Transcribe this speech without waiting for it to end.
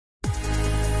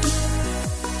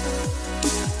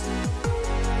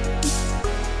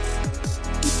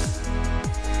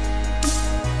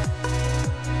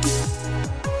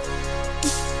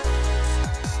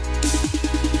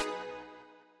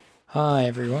Hi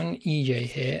everyone, EJ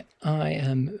here. I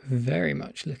am very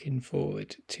much looking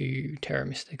forward to Terra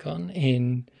Mysticon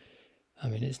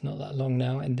it's not that long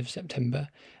now, end of September.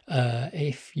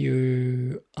 If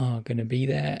you are going to be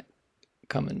there,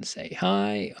 come and say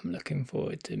hi. I'm looking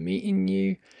forward to meeting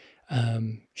you.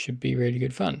 Should be really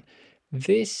good fun.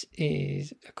 This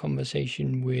is a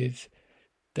conversation with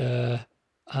the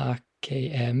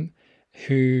DerIKM,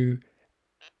 who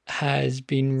has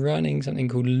been running something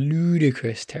called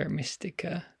Ludicrous Terra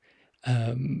Mystica,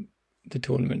 the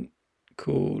tournament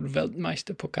called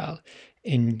Weltmeisterpokal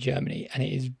in Germany, and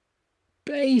it is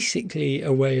basically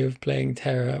a way of playing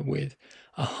Terra with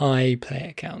a high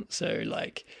player count. So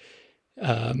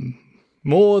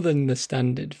more than the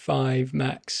standard 5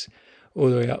 max,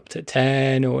 all the way up to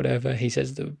 10 or whatever. He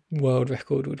says the world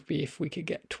record would be if we could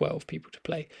get 12 people to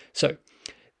play. So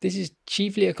this is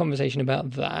chiefly a conversation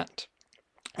about that.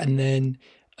 And then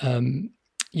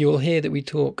you'll hear that we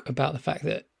talk about the fact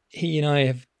that he and I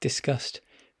have discussed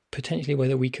potentially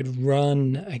whether we could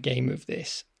run a game of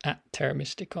this at Terra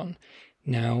Mysticon.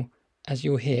 Now, as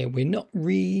you'll hear, we're not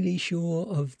really sure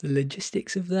of the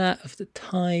logistics of that, of the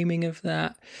timing of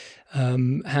that,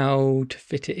 how to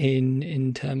fit it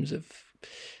in terms of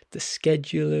the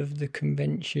schedule of the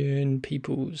convention,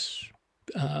 people's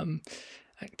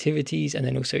activities, and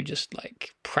then also just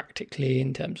like practically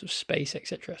in terms of space,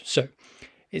 etc. So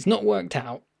it's not worked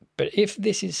out, but if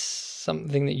this is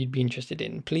something that you'd be interested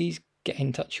in, please get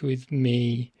in touch with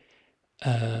me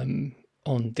on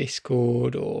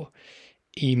Discord or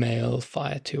email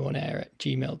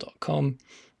fire2onair@gmail.com,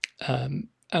 and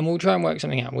we'll try and work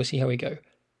something out. We'll see how we go.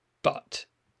 But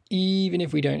even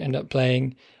if we don't end up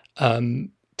playing,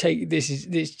 this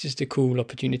is just a cool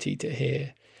opportunity to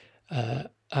hear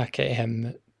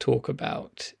ACT42 talk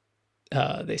about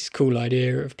this cool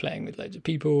idea of playing with loads of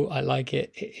people. I like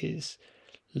it. It is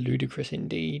ludicrous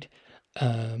indeed.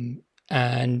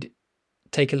 And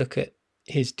take a look at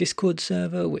his Discord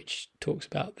server, which talks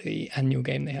about the annual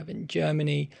game they have in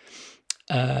Germany.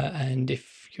 And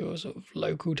if you're sort of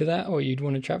local to that or you'd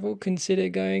want to travel, consider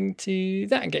going to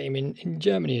that game in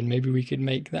Germany, and maybe we could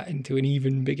make that into an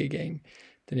even bigger game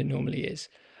than it normally is.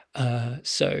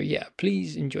 So yeah,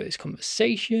 please enjoy this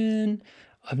conversation.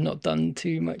 I've not done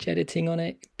too much editing on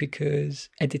it because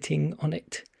I'm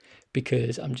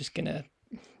just gonna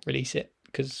release it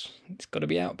because it's got to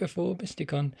be out before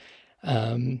Mysticon.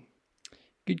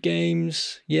 Good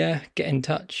games. Yeah, get in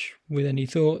touch with any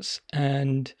thoughts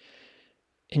and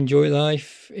enjoy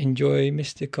life. Enjoy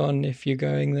Mysticon if you're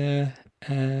going there.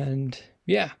 And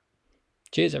yeah,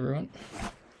 cheers everyone.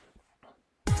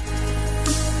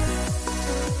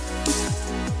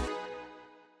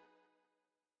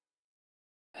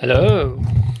 Hello.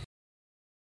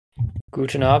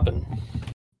 Guten Abend.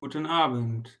 Guten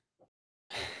Abend.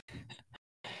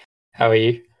 How are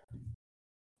you?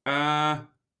 Yeah,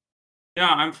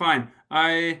 I'm fine.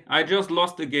 I just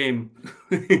lost a game.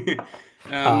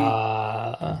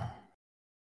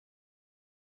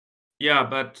 Yeah,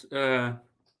 but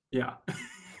yeah.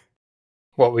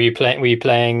 What were you playing? Were you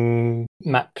playing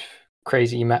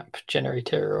crazy map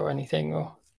generator or anything?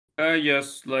 Or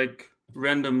yes, like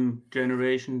random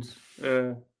generations.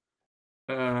 Yeah,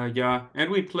 and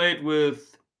we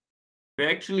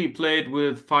actually played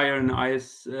with fire and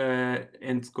ice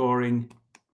end scoring,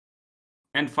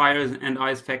 and fire and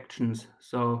ice factions.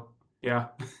 So yeah.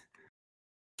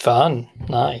 Fun,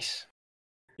 nice.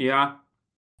 Yeah,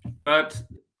 but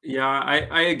yeah,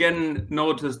 I again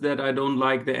noticed that I don't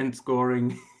like the end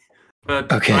scoring. But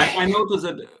okay. I notice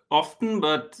it often,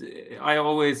 but I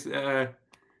always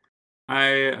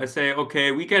I say,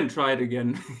 okay, we can try it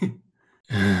again.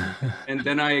 And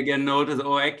then I again notice,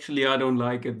 oh, actually, I don't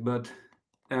like it. But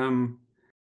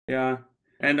yeah,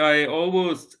 and I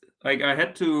almost I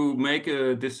had to make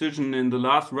a decision in the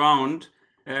last round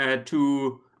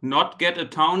to not get a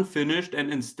town finished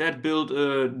and instead build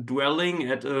a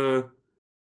dwelling at a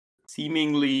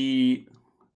seemingly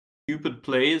stupid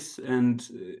place, and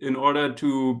in order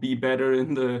to be better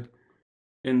in the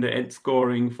end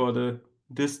scoring for the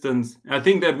distance. I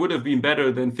think that would have been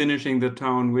better than finishing the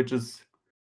town, which is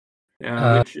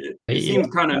which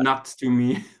seems kind of nuts to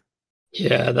me.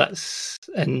 Yeah, that's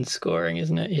end scoring,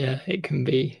 isn't it? Yeah, it can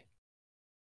be.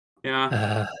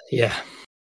 Yeah. Yeah.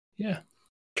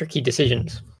 Tricky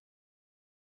decisions.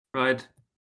 Right.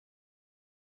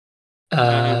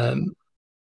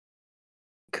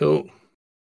 Cool.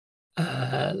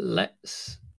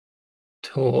 Let's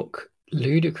talk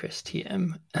Ludicrous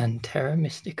TM and Terra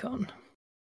Mysticon.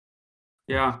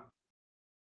 Yeah.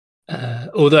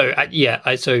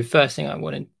 So first thing I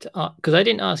wanted to ask, because I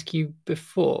didn't ask you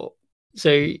before,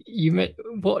 So you met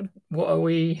what are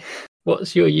we?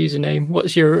 What's your username?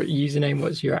 What's your username?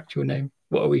 What's your actual name?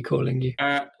 What are we calling you?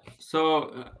 I'm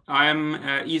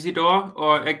Isidor,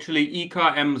 or actually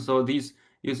EKM. So these,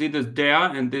 you see this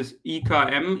DER and this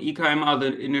EKM. EKM are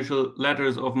the initial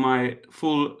letters of my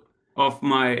full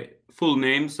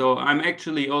name. So I'm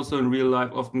actually also in real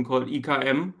life often called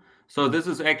EKM. So this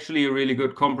is actually a really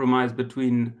good compromise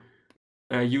between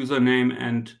username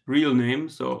and real name.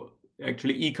 So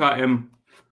actually EKM.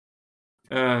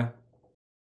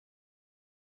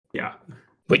 Yeah.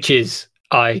 Which is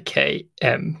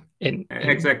IKM in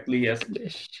Exactly, yes.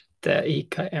 English.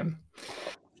 DerIKM.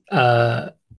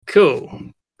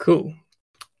 Cool.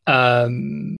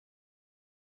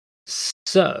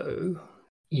 So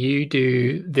you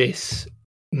do this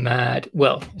mad,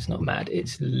 well, it's not mad,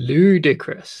 it's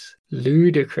ludicrous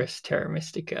Terra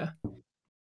Mystica.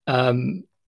 Do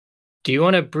you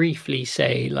want to briefly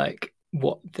say like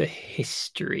what the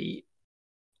history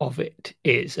of it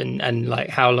is and like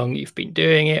how long you've been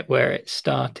doing it, where it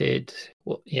started,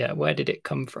 where did it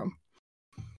come from?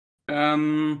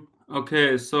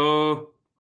 Okay, so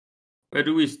where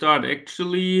do we start?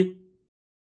 Actually,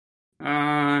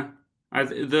 the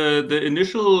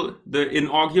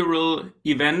inaugural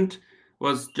event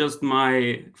was just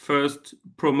my first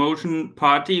promotion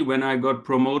party when I got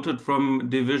promoted from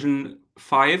Division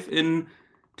 5 in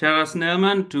Terra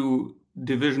to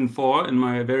Division 4 in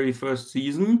my very first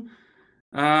season.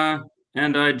 And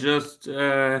I just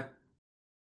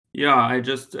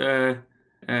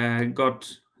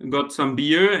got some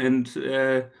beer and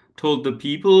told the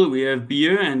people we have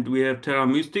beer and we have Terra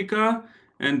Mystica,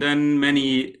 and then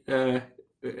many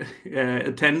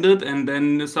attended, and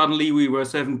then suddenly we were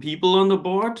 7 people on the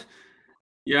board.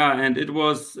 Yeah, and it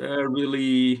was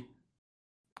really,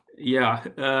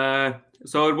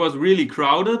 so it was really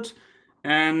crowded,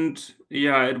 and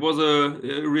yeah, it was a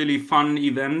really fun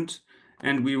event,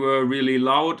 and we were really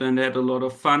loud and had a lot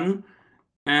of fun.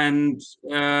 And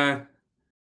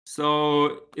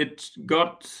so it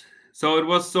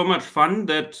was so much fun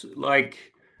that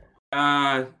like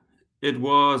it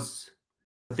was,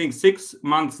 I think, 6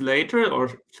 months later, or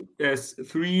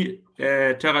three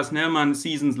Terra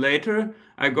seasons later,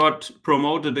 I got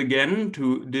promoted again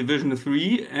to Division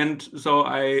 3, and so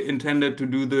I intended to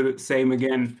do the same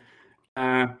again.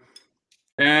 And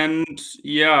then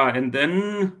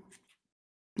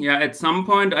at some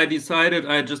point I decided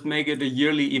I just make it a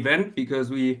yearly event,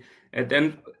 because we at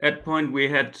that point we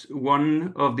had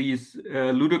one of these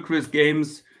Ludicrous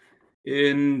games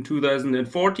in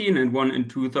 2014 and one in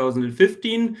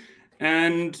 2015,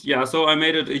 and so I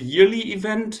made it a yearly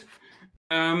event.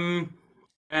 And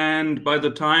by the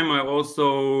time I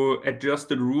also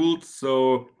adjusted rules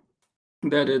so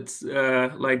that it's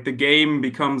like the game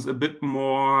becomes a bit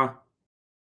more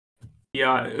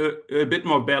a bit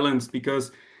more balanced,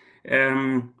 because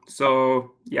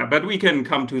but we can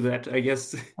come to that, I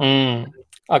guess.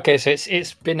 Okay, so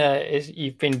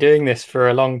you've been doing this for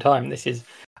a long time.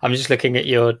 I'm just looking at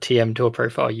your TM Tour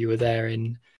profile. You were there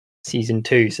in season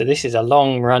 2, so this is a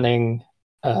long running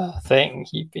thing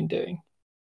you've been doing.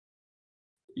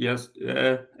 Yes,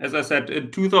 as I said,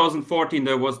 in 2014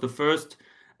 there was the first,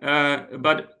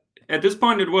 but at this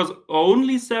point it was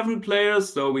only 7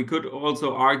 players, so we could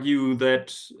also argue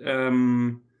that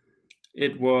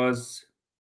it was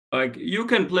like you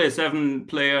can play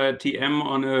 7-player TM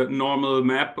on a normal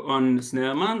map on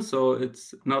Snellman, so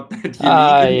it's not that unique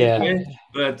in that way.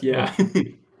 But yeah.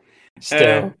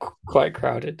 Still quite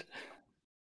crowded.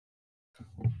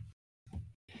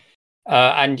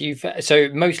 And so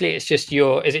mostly it's just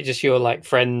is it just your like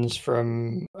friends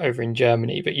from over in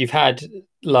Germany, but you had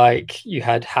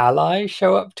Halai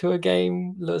show up to a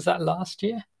game, was that last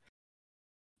year?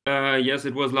 Yes,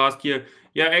 it was last year.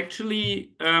 Yeah,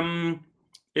 actually,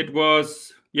 it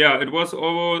was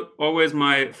always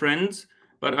my friends,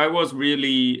 but I was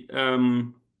really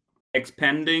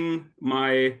expanding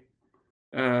my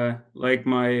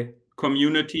my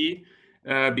community,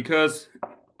 because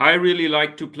I really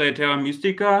like to play Terra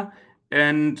Mystica,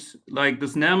 and like the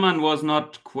Snellman was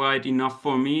not quite enough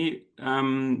for me,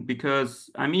 because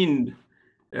I mean,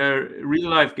 real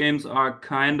life games are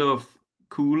kind of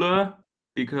cooler,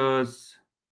 because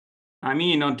I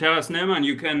mean, on Terra Snellman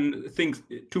you can think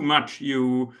too much.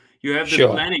 You have this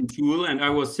planning tool, and I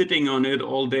was sitting on it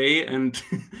all day, and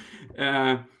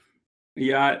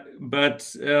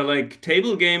but like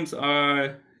table games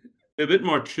are a bit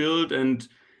more chilled, and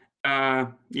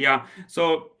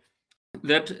so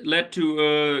that led to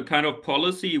a kind of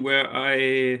policy where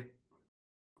I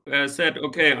said,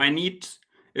 okay,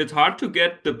 it's hard to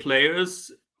get the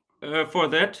players for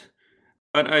that,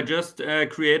 but I just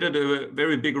created a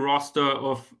very big roster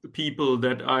of people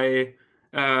that I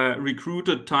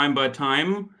recruited time by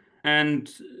time. And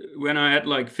when I had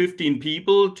like 15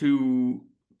 people to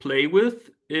play with,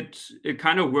 it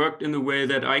kind of worked in the way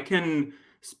that I can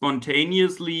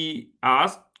spontaneously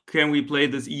ask, can we play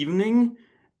this evening?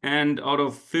 And out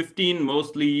of 15,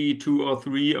 mostly 2 or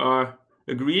 3 are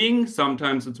agreeing.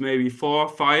 Sometimes it's maybe 4,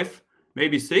 5,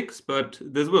 maybe 6, but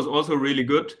this was also really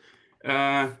good.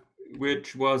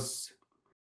 Which was,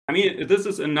 I mean, this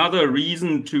is another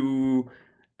reason to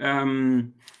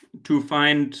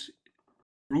find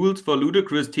rules for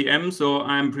Ludicrous TM, so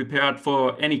I'm prepared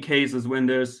for any cases when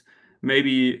there's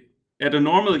maybe at a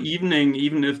normal evening,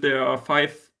 even if there are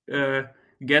 5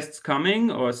 guests coming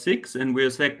or 6, and we're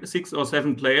 6 or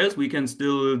 7 players, we can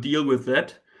still deal with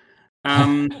that.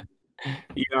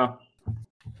 Yeah.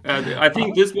 I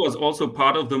think this was also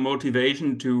part of the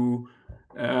motivation to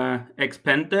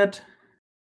expand that.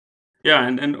 Yeah,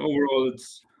 and overall,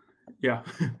 it's yeah.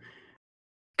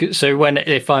 So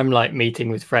if I'm like meeting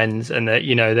with friends and that,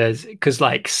 there's, because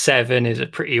like 7 is a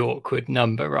pretty awkward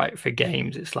number, right? For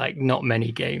games, it's like not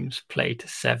many games play to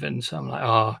 7. So I'm like,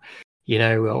 well,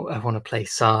 I want to play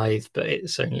Scythe, but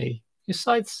it's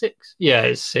Scythe 6? Yeah,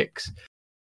 it's 6.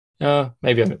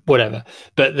 Maybe whatever.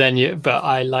 But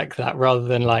I like that rather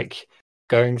than like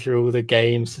going through all the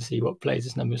games to see what plays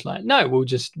this number. Is like, no, we'll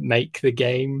just make the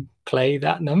game play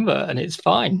that number and it's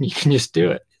fine. You can just do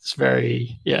it. It's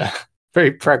very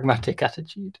pragmatic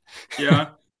attitude.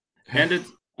 Yeah. And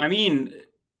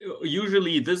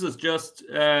usually this is just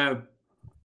an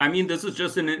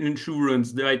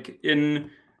insurance. Like in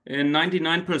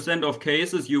 99% of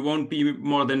cases, you won't be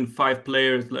more than 5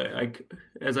 players. Like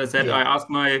as I said, I asked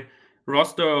my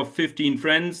roster of 15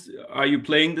 friends, are you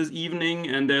playing this evening?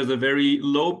 And there's a very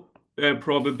low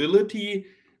probability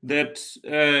that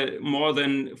more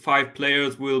than 5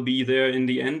 players will be there in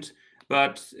the end.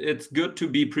 But it's good to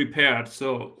be prepared.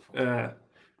 So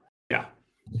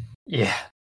yeah.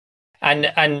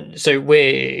 And so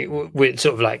we're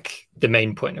sort of like, the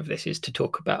main point of this is to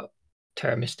talk about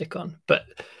Terra Mysticon, but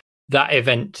that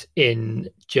event in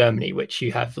Germany, which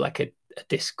you have like a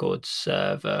Discord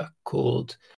server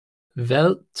called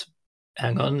Welt.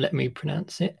 Hang on, let me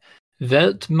pronounce it.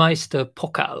 Weltmeister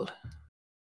Pokal.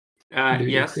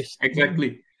 Yes,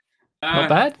 exactly. Not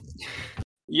bad.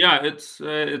 Yeah, it's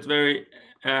very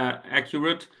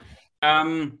accurate. I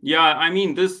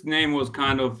mean, this name was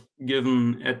kind of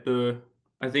given at the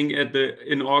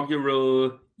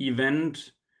inaugural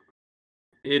event.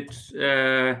 It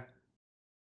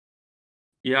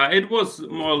was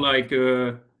more like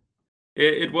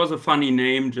it was a funny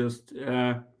name. Just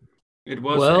it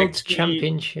was World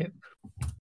Championship.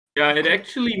 Yeah, it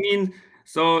actually means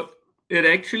so. It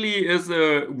actually is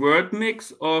a word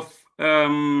mix of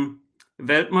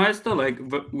Weltmeister, like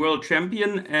world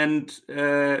champion, and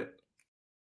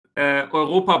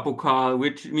Europapokal,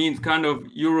 which means kind of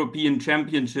European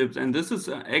championships. And this is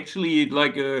actually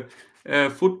like a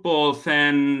football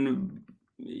fan.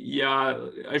 Yeah,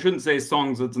 I shouldn't say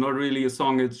songs. It's not really a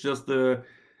song. It's just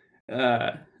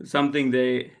something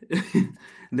they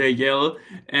they yell,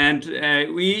 and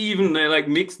we even like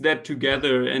mixed that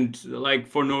together, and like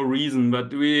for no reason,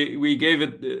 but we gave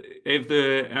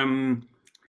the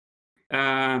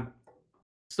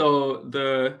so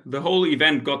the whole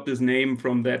event got this name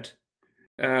from that,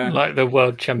 like the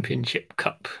World Championship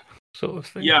Cup sort of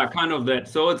thing. Yeah, kind of that.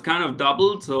 So it's kind of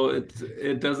doubled. So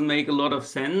it doesn't make a lot of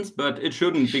sense, but it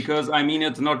shouldn't, because I mean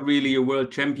it's not really a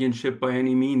world championship by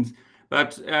any means.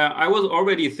 But I was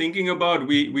already thinking about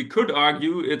we could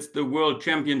argue it's the world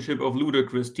championship of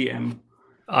Ludicrous TM.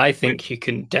 I think you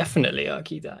can definitely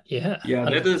argue that. Yeah. Yeah,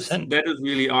 100%. that is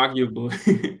really arguable.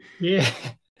 Yeah.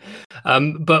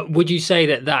 But would you say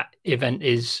that event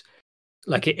is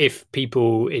like, if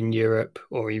people in Europe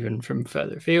or even from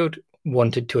further afield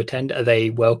wanted to attend, are they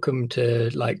welcome to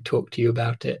like talk to you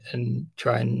about it and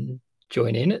try and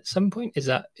join in at some point? Is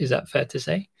that fair to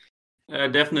say?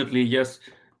 Definitely, yes.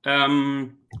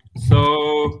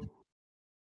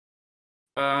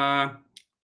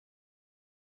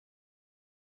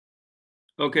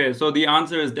 Okay, so the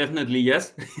answer is definitely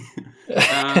yes.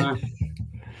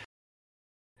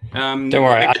 Don't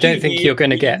worry, I don't think you're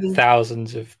going to get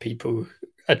thousands of people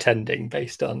attending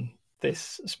based on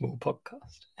this small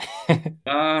podcast.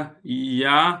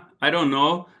 Yeah, I don't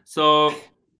know. So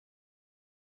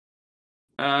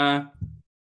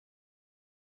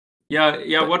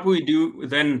what we do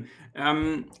then?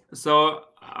 So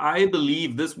I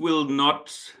believe this will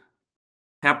not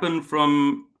happen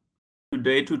from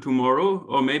today to tomorrow,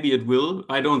 or maybe it will.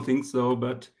 I don't think so,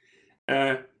 but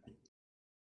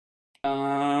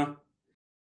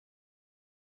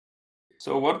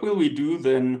So what will we do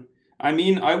then? I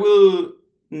mean, I will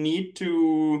need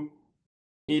to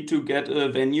get a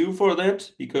venue for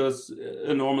that, because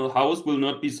a normal house will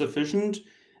not be sufficient.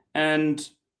 And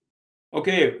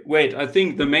okay, wait, I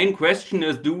think the main question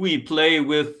is, do we play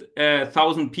with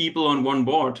 1,000 people on one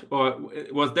board? Or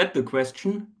was that the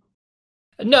question?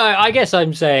 No, I guess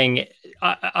I'm saying,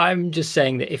 I'm just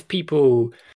saying that if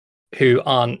people who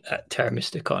aren't at Terra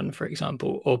Mysticon, for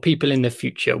example, or people in the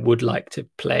future would like to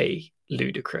play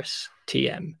Ludicrous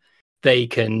TM, they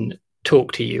can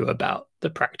talk to you about the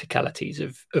practicalities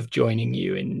of joining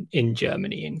you in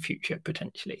Germany in future,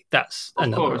 potentially. That's Of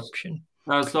another course. option.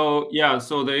 So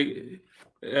they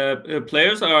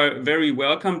players are very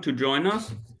welcome to join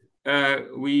us.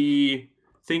 We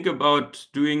think about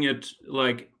doing it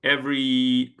like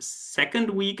every second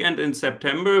weekend in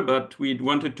September, but we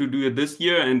wanted to do it this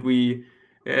year, and we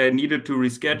needed to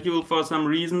reschedule for some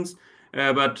reasons.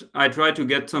 But I try to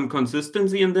get some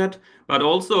consistency in that. But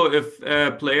also, if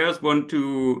players want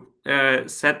to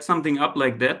set something up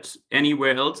like that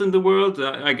anywhere else in the world,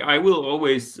 I will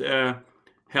always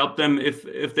help them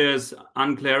if there's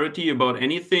unclarity about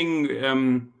anything,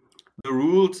 the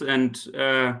rules, and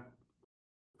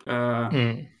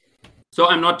so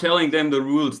I'm not telling them the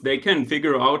rules. They can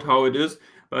figure out how it is,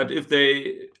 but if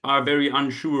they are very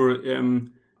unsure,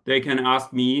 they can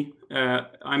ask me.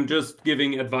 I'm just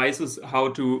giving advices how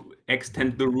to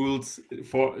extend the rules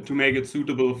to make it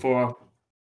suitable for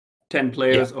 10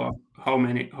 players, or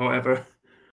however.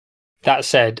 That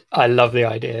said, I love the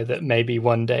idea that maybe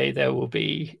one day there will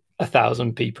be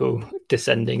 1,000 people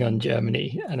descending on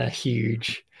Germany, and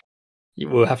you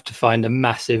will have to find a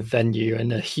massive venue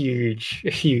and a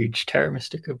huge Terra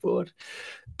Mystica board.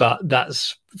 But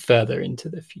that's further into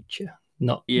the future.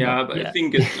 Not But yet.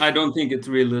 I don't think it's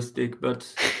realistic, but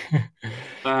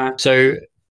so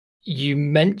you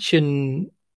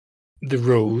mention the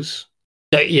rules.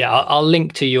 So yeah, I'll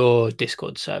link to your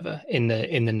Discord server in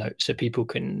the notes so people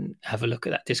can have a look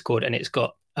at that Discord, and it's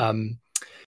got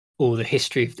all the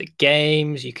history of the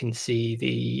games. You can see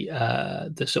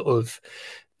the sort of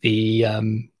the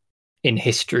in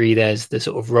history, there's the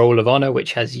sort of Roll of Honor,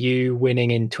 which has you winning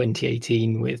in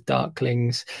 2018 with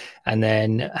Darklings, and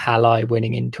then Halai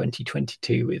winning in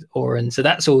 2022 with Oran. So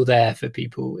that's all there for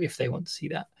people if they want to see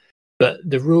that. But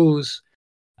the rules,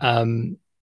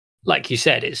 like you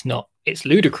said, it's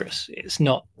ludicrous. It's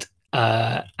not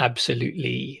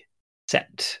absolutely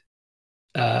set.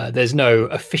 There's no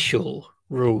official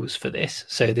rules for this.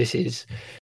 So this is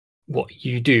what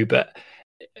you do. But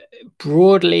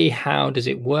broadly, how does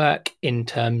it work in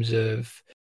terms of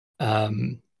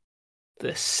the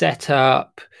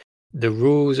setup, the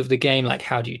rules of the game? Like,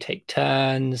 how do you take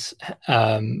turns?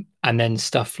 And then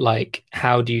stuff like,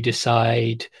 how do you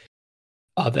decide,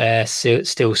 are there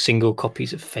still single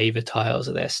copies of favor tiles?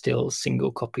 Are there still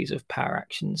single copies of power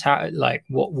actions?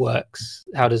 What works?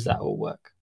 How does that all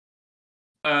work?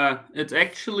 It's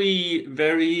actually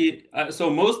very so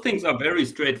most things are very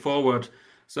straightforward.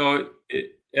 So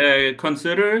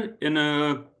consider in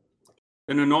a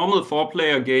normal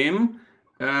 4-player game,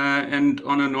 and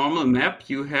on a normal map,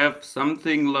 you have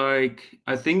something like,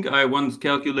 I think I once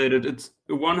calculated, it's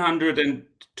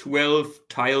 112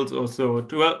 tiles or so,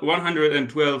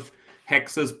 112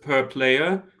 hexes per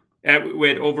player.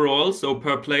 Overall, so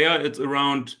per player, it's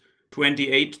around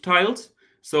 28 tiles.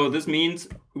 So this means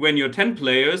when you're 10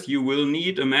 players, you will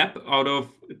need a map out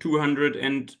of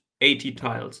 280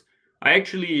 tiles. I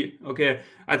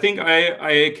think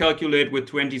I calculate with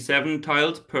 27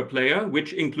 tiles per player,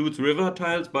 which includes river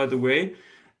tiles, by the way.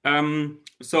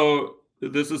 So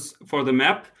this is for the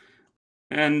map.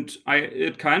 And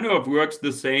it kind of works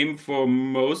the same for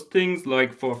most things,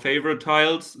 like for favorite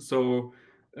tiles. So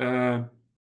at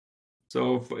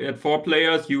 4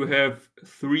 players, you have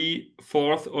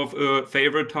 3/4 of a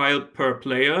favorite tile per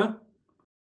player.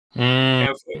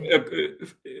 Have,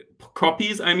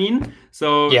 copies, I mean.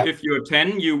 So if you're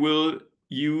 10, you will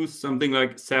use something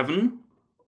like 7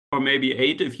 or maybe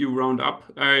 8 if you round up.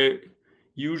 I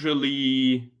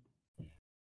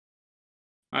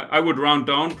would round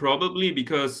down probably,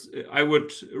 because I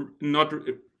would not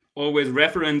always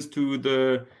reference to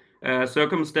the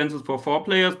circumstances for 4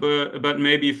 players, but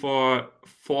maybe for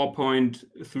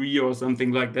 4.3 or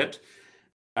something like that.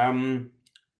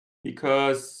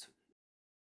 Because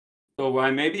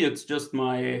maybe it's just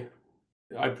I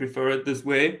prefer it this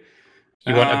way.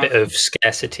 You want a bit of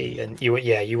scarcity, and you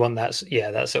want that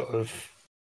sort of,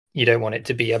 you don't want it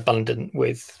to be abundant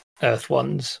with Earth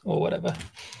ones or whatever.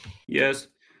 Yes.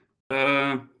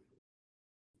 But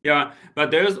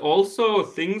there's also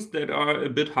things that are a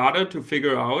bit harder to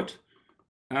figure out.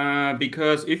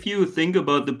 Because if you think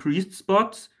about the priest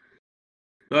spots,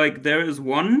 like there is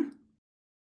one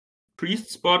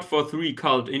priest spot for 3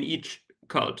 cult in each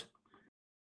cult.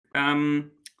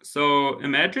 So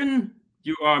imagine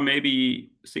you are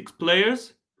maybe 6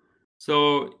 players.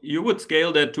 So you would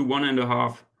scale that to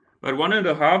 1.5. But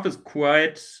 1.5 is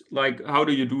quite like, how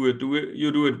do you do it?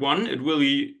 You do it 1, it will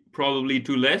be probably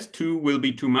too less. 2 will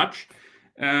be too much.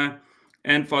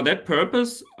 And for that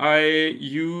purpose, I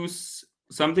use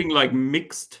something like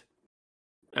mixed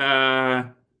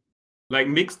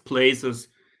places.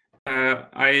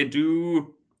 I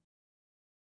do.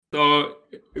 So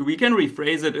we can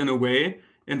rephrase it in a way.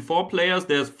 In 4 players,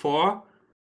 there's 4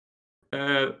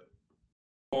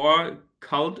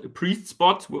 cult priest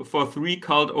spots for 3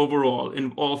 cult overall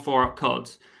in all 4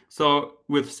 cults. So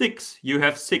with 6, you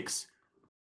have 6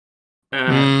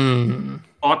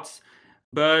 spots,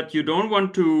 but you don't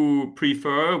want to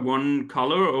prefer one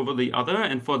color over the other,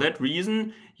 and for that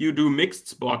reason, you do mixed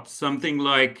spots. Something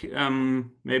like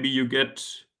maybe you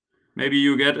get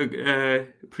a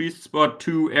priest spot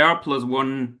 2 air plus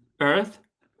 1 earth,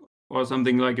 or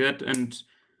something like that, and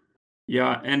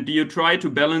yeah, and you try to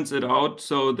balance it out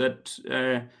so that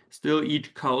still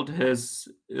each cult there's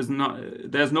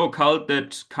no cult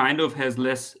that kind of has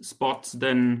less spots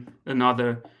than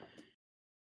another.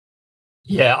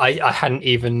 Yeah, I hadn't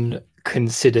even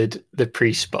considered the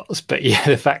pre-spots, but yeah,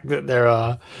 the fact that there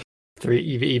are 3,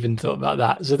 you've even thought about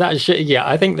that. So that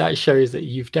I think that shows that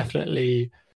you've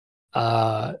definitely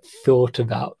thought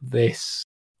about this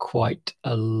quite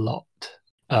a lot.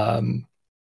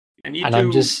 I need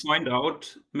to point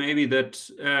out maybe that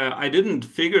I didn't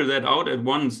figure that out at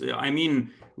once. I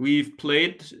mean, we've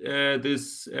played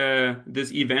this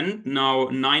event now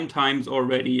 9 times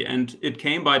already, and it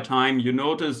came by time. You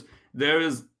notice there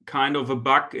is kind of a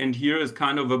bug, and here is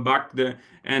kind of a bug there,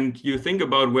 and you think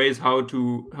about ways how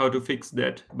to fix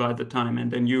that by the time, and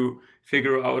then you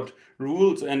figure out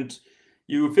rules, and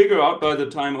you figure out by the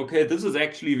time, okay, this is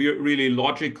actually really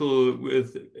logical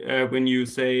with when you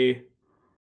say.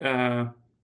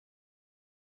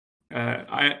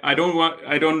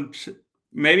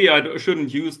 Maybe I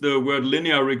shouldn't use the word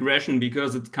linear regression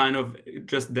because it's kind of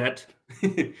just that.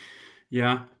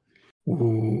 Yeah.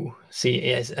 Ooh, see,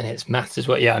 yes, and it's maths as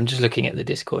well. Yeah, I'm just looking at the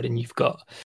Discord, and you've got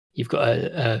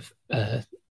a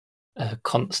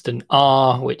constant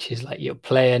R, which is like your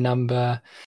player number,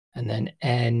 and then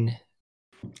N.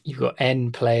 You've got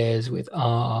N players with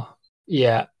R.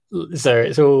 Yeah, so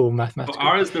it's all mathematical. So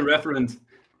R is the reference.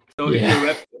 So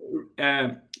yeah.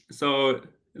 So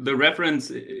the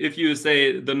reference, if you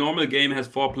say the normal game has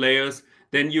 4 players,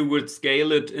 then you would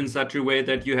scale it in such a way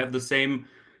that you have the same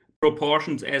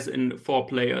proportions as in 4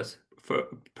 players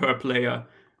per player.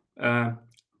 I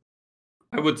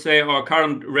would say our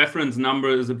current reference number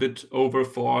is a bit over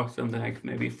 4, something like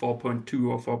maybe 4.2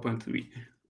 or 4.3.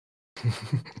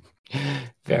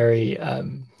 Very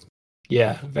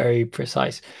very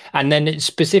precise. And then it's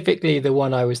specifically the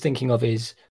one I was thinking of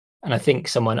is, and I think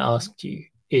someone asked you,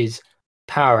 is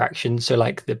power action. So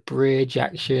like the bridge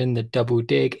action, the double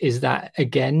dig, is that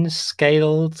again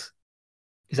scaled?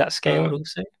 Is that scaled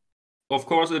also? Of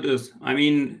course it is. I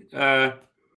mean,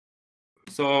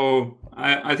 so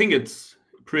I think it's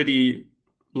pretty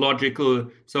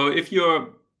logical. So if you're,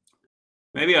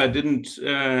 maybe I didn't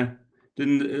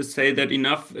say that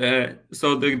enough.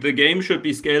 So the game should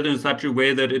be scaled in such a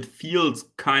way that it feels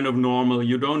kind of normal.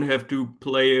 You don't have to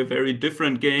play a very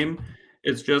different game.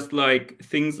 It's just like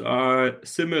things are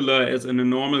similar as in a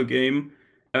normal game.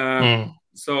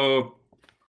 So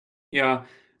yeah,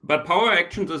 but power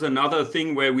actions is another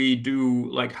thing where we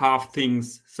do like half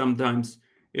things sometimes.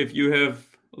 If you have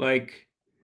like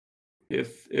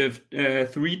if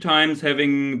 3 times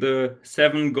having the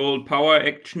 7 gold power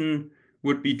action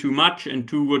would be too much and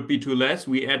 2 would be too less,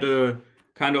 we add a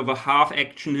kind of a half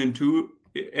action into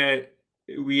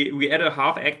we add a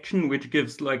half action which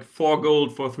gives like 4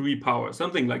 gold for 3 power,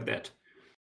 something like that.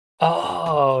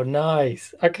 Oh,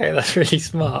 nice. Okay, that's really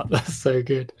smart. That's so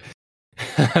good.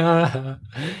 Oh,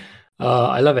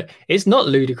 I love it. It's not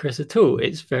ludicrous at all.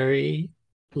 It's very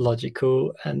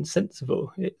logical and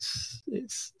sensible. It's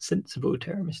sensible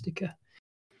Terra Mystica.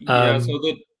 Yeah, so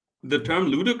the term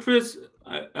ludicrous,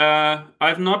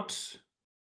 I've not.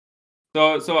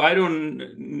 So I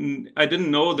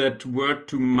didn't know that word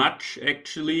too much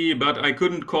actually, but I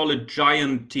couldn't call it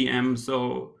giant TM.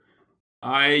 So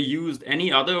I used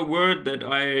any other word that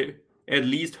I at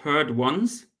least heard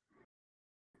once.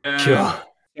 Sure.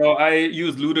 So I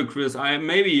use ludicrous.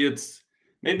 Maybe it's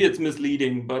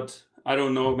misleading, but I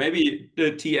don't know. Maybe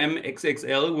the TM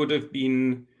XXL would have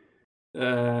been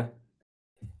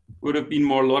would have been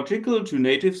more logical to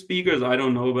native speakers. I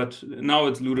don't know, but now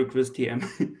it's Ludicrous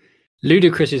TM.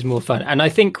 Ludicrous is more fun, and I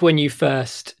think when you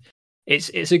first,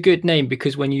 it's a good name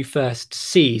because when you first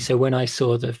see, so when I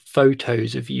saw the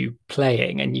photos of you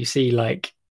playing, and you see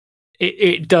like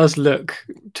it does look,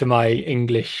 to my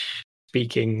English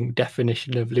speaking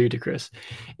definition of ludicrous,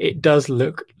 it does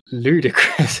look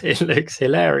ludicrous. It looks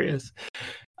hilarious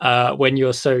when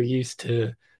you're so used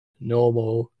to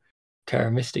normal Terra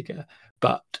Mystica,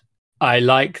 but I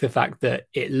like the fact that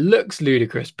it looks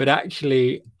ludicrous, but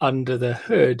actually under the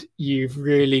hood, you've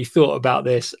really thought about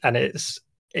this, and it's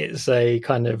a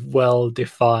kind of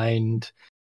well-defined.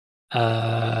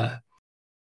 There's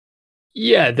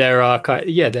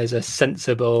a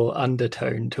sensible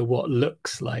undertone to what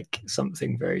looks like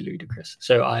something very ludicrous.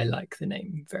 So I like the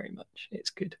name very much. It's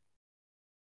good.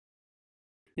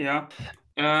 Yeah,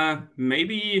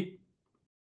 maybe.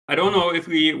 I don't know if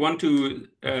we want to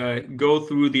go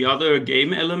through the other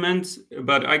game elements,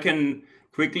 but I can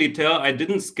quickly tell I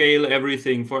didn't scale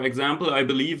everything. For example, I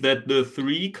believe that the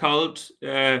 3 cult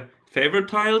favorite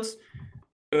tiles,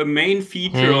 a main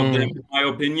feature of them, in my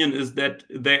opinion, is that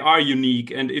they are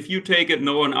unique. And if you take it,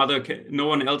 no one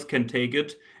else can take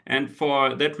it. And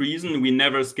for that reason, we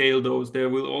never scale those. There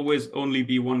will always only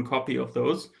be one copy of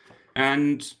those.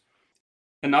 And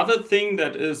another thing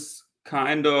that is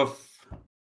kind of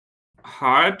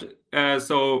hard.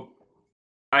 So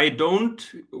I don't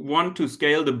want to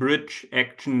scale the bridge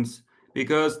actions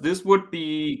because this would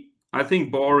be, I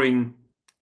think, boring.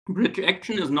 Bridge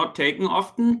action is not taken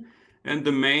often, and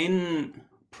the main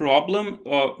problem,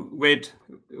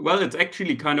 it's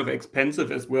actually kind of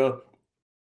expensive as well.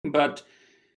 But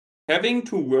having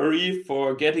to worry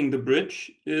for getting the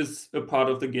bridge is a part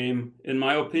of the game, in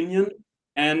my opinion,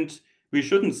 and we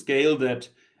shouldn't scale that.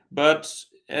 But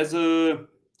to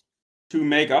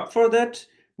make up for that,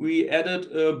 we added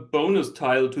a bonus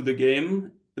tile to the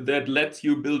game that lets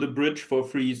you build a bridge for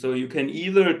free. So you can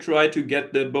either try to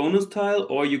get the bonus tile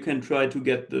or you can try to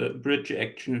get the bridge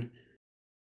action.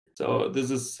 So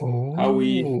this is how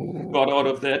we got out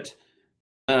of that.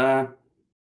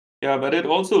 But it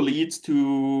also leads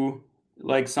to,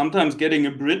 like, sometimes getting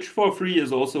a bridge for free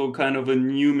is also kind of a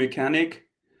new mechanic.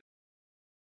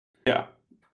 Yeah.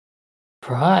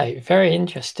 Right. Very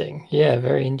interesting. Yeah,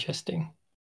 very interesting.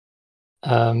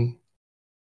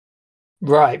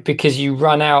 Right, because you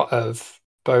run out of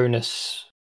bonus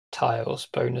tiles,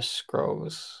 bonus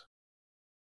scrolls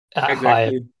at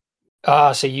Exactly.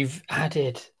 higher. So you've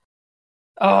added.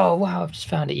 Oh wow! I've just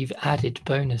found it. You've added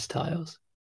bonus tiles.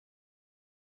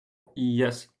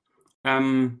 Yes.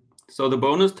 So the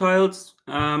bonus tiles.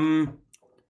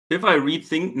 If I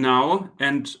rethink now,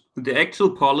 and the actual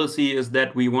policy is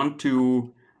that we want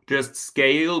to just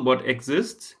scale what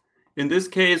exists. In this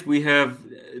case, we have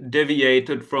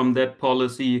deviated from that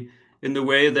policy in the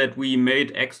way that we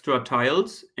made extra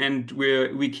tiles, and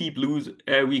we keep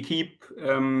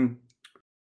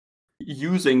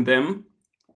using them.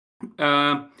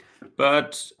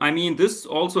 But I mean, this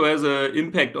also has an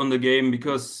impact on the game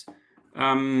because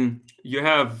you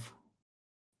have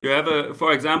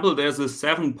for example, there's a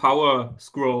 7 power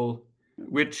scroll,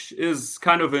 which is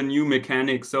kind of a new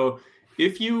mechanic. So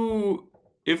if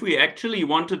we actually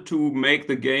wanted to make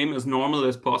the game as normal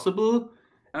as possible,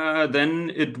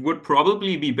 then it would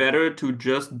probably be better to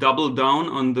just double down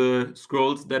on the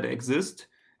scrolls that exist.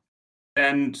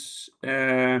 And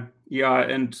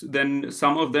and then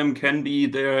some of them can be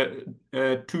there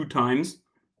 2 times.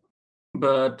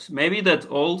 But maybe that's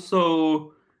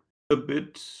also a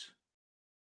bit,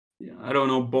 I don't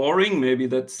know, boring. Maybe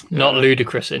that's not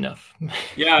ludicrous enough.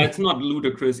 Yeah, it's not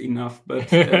ludicrous enough. But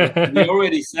we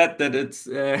already said that it's.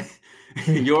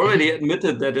 You already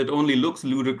admitted that it only looks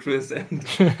ludicrous and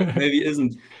maybe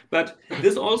isn't. But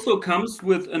this also comes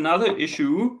with another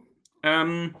issue.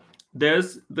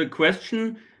 There's the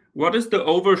question: what is the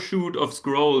overshoot of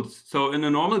scrolls? So in a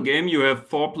normal game, you have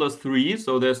 4 plus 3,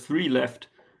 so there's 3 left.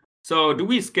 So do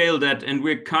we scale that? And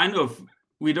we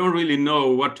don't really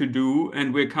know what to do,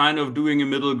 and we're kind of doing a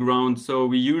middle ground. So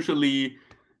we usually,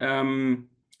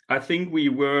 I think we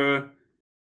were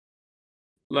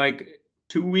like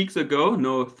 2 weeks ago,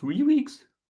 no, 3 weeks?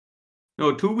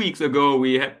 No, 2 weeks ago,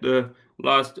 we had the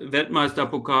last Weltmeister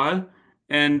Pokal,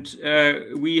 and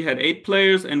we had 8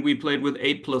 players, and we played with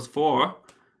 8 plus 4.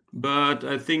 But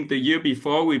I think the year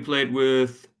before, we played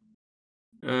with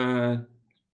 10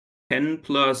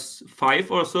 plus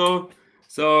 5 or so.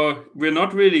 So we're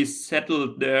not really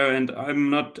settled there, and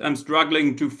I'm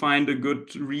struggling to find a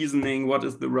good reasoning. What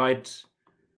is the right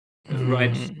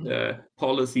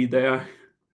policy there?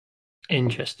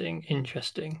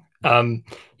 Interesting.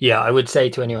 Yeah, I would say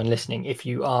to anyone listening, if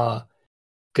you are,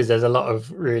 because there's a lot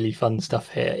of really fun stuff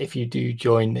here, if you do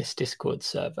join this Discord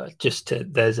server,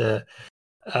 there's a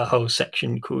whole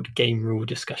section called game rule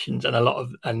discussions, and a lot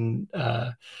of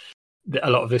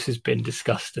this has been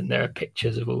discussed, and there are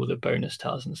pictures of all the bonus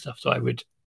tiles and stuff. So I would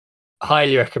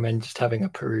highly recommend just having a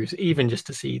peruse, even just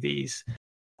to see these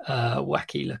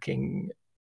wacky looking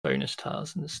bonus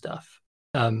tiles and stuff.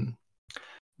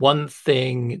 One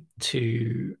thing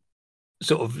to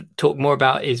sort of talk more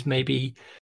about is maybe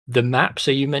the map. So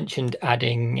you mentioned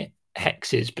adding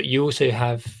hexes, but you also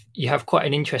have quite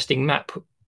an interesting map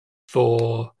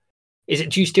for.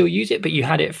 Do you still use it? But you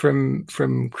had it from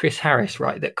Chris Harris,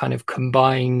 right? That kind of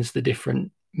combines the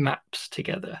different maps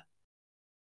together.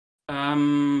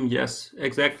 Yes,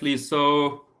 exactly.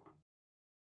 So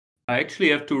I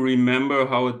actually have to remember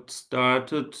how it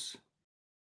started.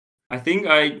 I think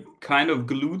I kind of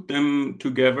glued them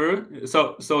together.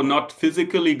 So not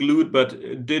physically glued, but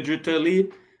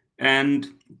digitally. And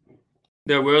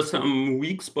there were some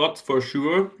weak spots for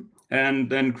sure. And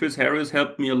then Chris Harris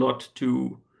helped me a lot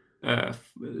to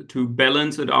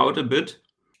balance it out a bit.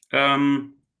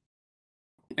 And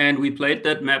we played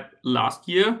that map last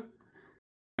year.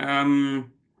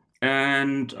 And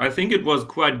I think it was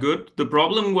quite good. The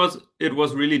problem was it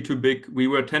was really too big. We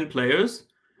were 10 players.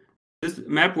 This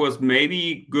map was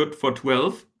maybe good for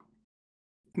 12,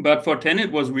 but for 10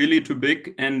 it was really too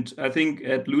big. And I think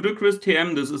at Ludicrous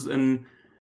TM this is an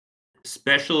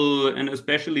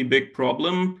especially big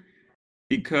problem,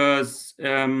 because so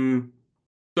in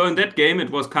that game it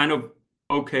was kind of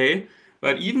okay,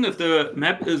 but even if the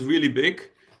map is really big,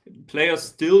 players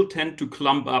still tend to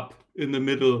clump up in the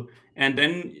middle, and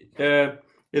then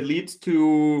it leads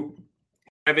to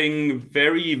having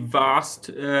very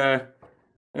vast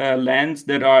lands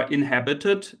that are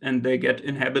inhabited, and they get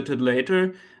inhabited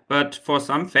later. But for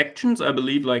some factions, I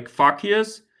believe like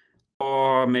Fakirs,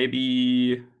 or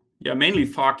maybe mainly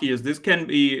Fakirs, this can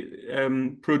be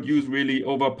produce really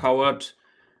overpowered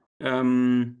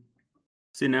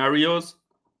scenarios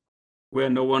where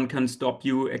no one can stop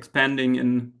you expanding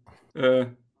in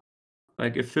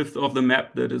like a fifth of the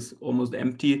map that is almost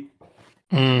empty.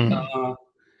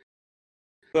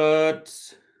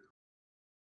 But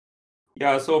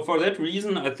yeah, so for that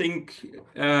reason, I think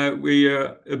we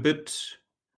are a bit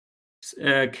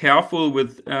careful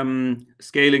with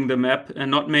scaling the map and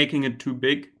not making it too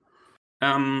big.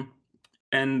 And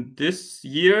this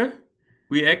year,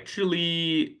 we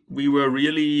were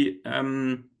really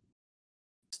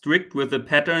strict with the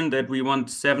pattern that we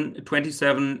want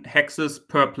 27 hexes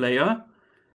per player.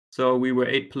 So we were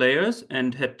 8 players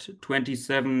and had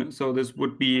 27. So this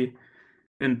would be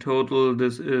in total,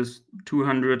 this is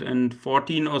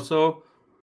 214 or so.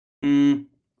 And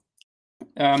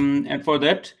for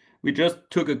that, we just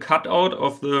took a cutout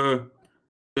of the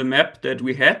map that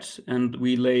we had, and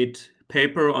we laid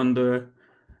paper on the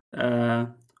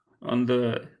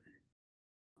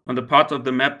parts of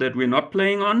the map that we're not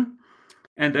playing on.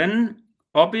 And then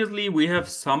obviously we have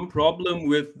some problem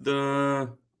with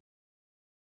the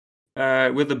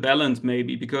balance,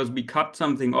 maybe because we cut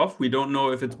something off. We don't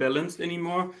know if it's balanced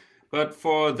anymore. But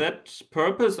for that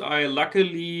purpose, I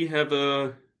luckily have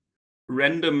a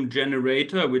random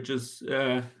generator, which is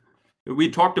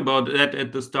we talked about that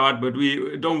at the start, but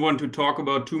we don't want to talk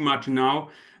about too much now.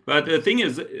 But the thing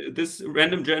is, this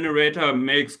random generator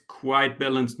makes quite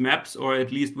balanced maps, or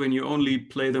at least when you only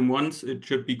play them once, it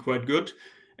should be quite good.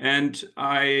 And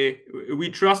we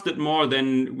trust it more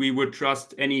than we would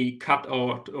trust any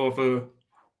cutout of a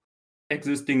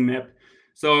existing map.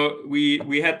 So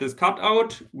we had this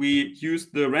cutout, we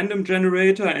used the random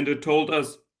generator, and it told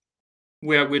us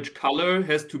which color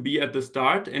has to be at the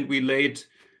start, and we laid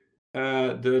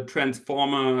the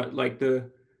transformer, like the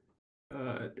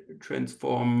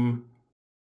transform.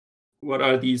 What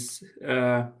are these?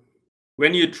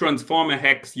 When you transform a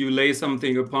hex, you lay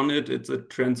something upon it. It's a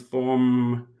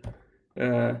transform.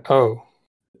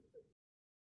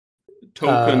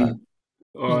 Token.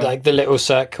 Like the little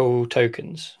circle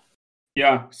tokens.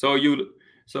 Yeah. So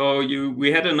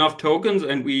we had enough tokens,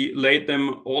 and we laid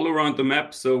them all around the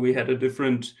map. So we had a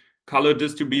different color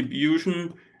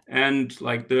distribution, and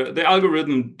like the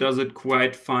algorithm does it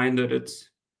quite fine. That it's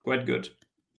quite good.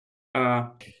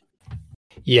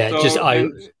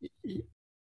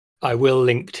 I will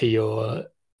link to your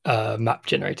map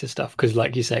generator stuff, because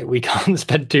like you say, we can't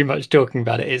spend too much talking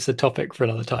about it. It's a topic for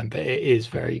another time, but it is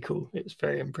very cool. It's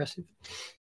very impressive.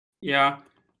 Yeah,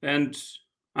 and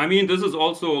I mean, this is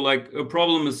also like a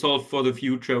problem is solved for the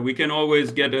future. We can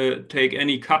always take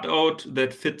any cutout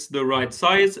that fits the right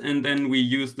size, and then we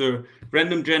use the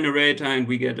random generator, and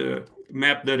we get a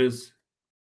map that is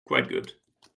quite good.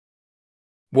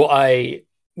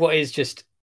 What is just,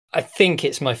 I think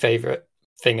it's my favorite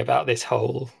thing about this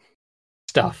whole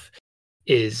stuff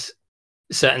is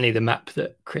certainly the map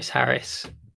that Chris Harris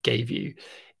gave you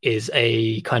is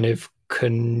a kind of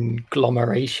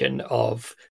conglomeration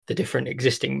of the different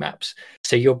existing maps.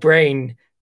 So your brain,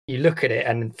 you look at it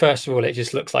and first of all it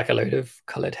just looks like a load of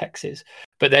colored hexes,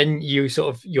 but then you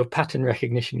sort of, your pattern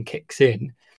recognition kicks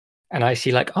in and I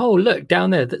see like, oh look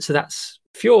down there, so that's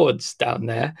fjords down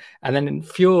there, and then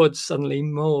fjords suddenly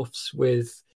morphs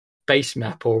with base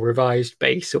map or revised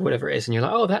base or whatever it is, and you're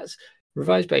like, oh, that's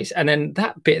revised base, and then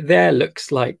that bit there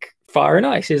looks like fire and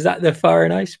ice. Is that the fire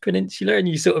and ice peninsula? And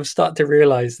you sort of start to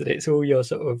realize that it's all your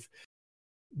sort of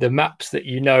the maps that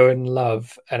you know and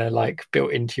love and are like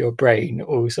built into your brain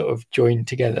all sort of joined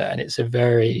together, and it's a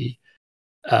very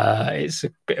it's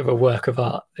a bit of a work of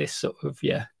art, this sort of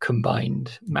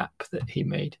combined map that he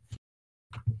made.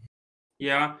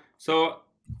 Yeah, so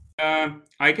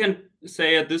I can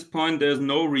say at this point there's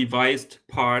no revised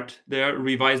part there,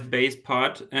 revised base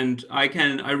part, and I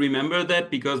remember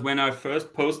that because when I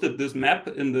first posted this map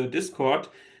in the Discord,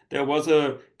 there was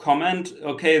a comment,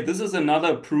 okay, this is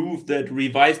another proof that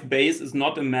revised base is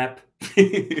not a map.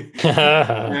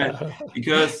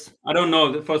 Because I don't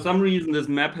know, for some reason this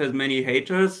map has many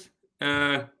haters,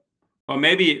 or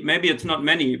maybe it's not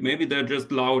many, maybe they're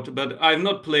just loud, but I've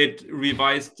not played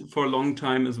revised for a long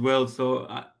time as well, so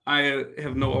I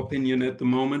have no opinion at the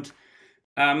moment.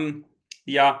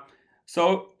 Yeah,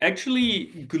 so actually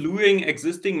gluing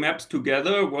existing maps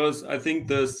together was, I think,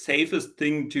 the safest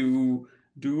thing to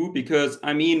do, because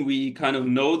I mean, we kind of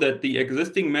know that the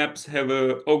existing maps have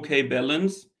a okay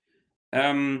balance.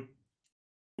 And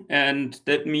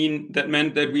that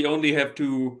meant that we only have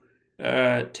to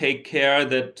take care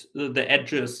that the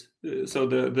edges, so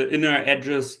the inner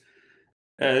edges,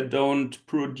 don't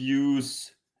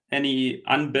produce any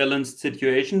unbalanced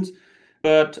situations.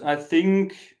 But I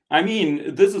think, I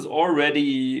mean, this is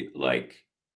already like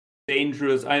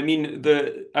dangerous. I mean,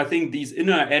 I think these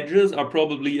inner edges are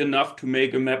probably enough to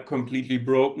make a map completely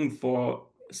broken for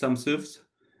some civs.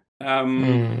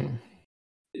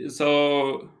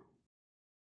 So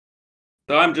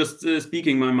I'm just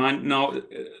speaking my mind now,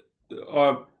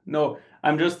 or no,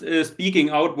 I'm just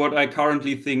speaking out what I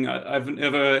currently think. I've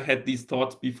never had these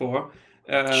thoughts before.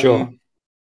 Sure.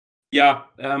 Yeah.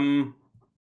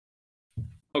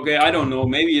 Okay, I don't know.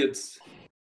 Maybe it's.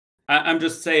 I'm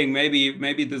just saying.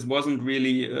 Maybe this wasn't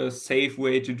really a safe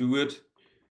way to do it.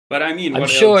 But I mean, I'm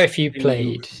sure if you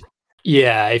played,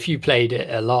 if you played it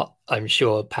a lot, I'm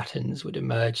sure patterns would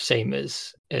emerge, same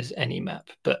as any map.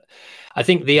 But I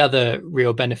think the other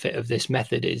real benefit of this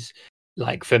method is,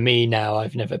 like, for me now,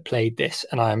 I've never played this,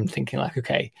 and I'm thinking like,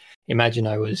 okay, imagine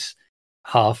I was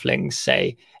halflings,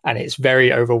 say, and it's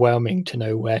very overwhelming to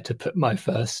know where to put my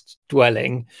first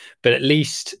dwelling. But at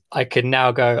least I can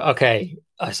now go, okay,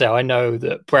 so I know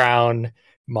that brown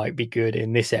might be good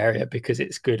in this area because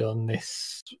it's good on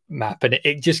this map, and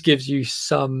it just gives you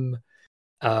some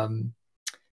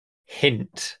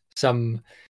hint, some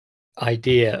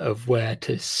idea of where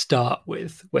to start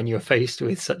with when you're faced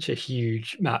with such a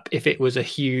huge map. If it was a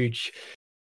huge,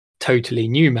 totally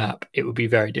new map, it would be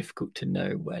very difficult to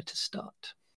know where to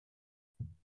start.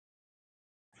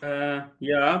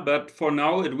 Yeah, but for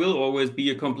now it will always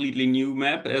be a completely new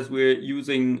map, as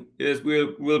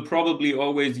we'll probably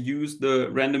always use the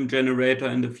random generator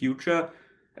in the future,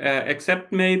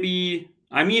 except maybe,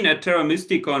 I mean, at Terra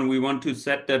Mysticon we want to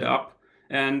set that up,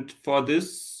 and for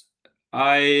this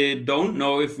I don't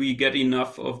know if we get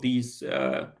enough of these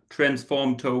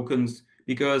transform tokens,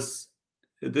 because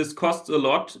this costs a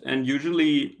lot, and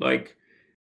usually, like,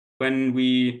 when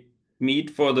we meet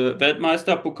for the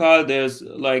Weltmeister Pokal, there's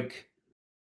like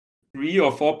 3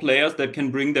 or 4 players that can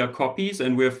bring their copies,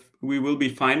 and we will be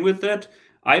fine with that.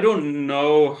 I don't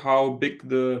know how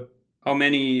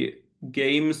many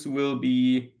games will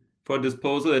be for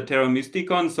disposal at Terra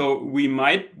Mysticon, so we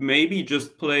might maybe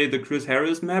just play the Chris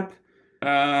Harris map,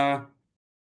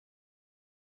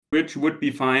 which would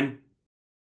be fine.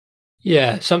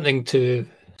 Yeah, something to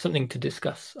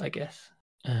discuss, I guess.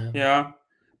 Yeah.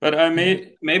 But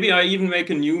maybe I even make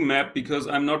a new map, because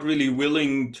I'm not really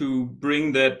willing to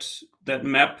bring that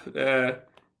map to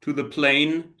the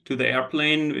plane, to the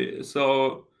airplane.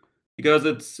 So because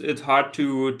it's hard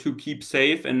to keep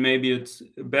safe, and maybe it's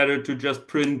better to just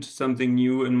print something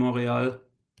new in Montreal.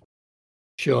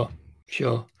 Sure.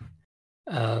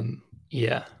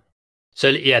 Yeah. So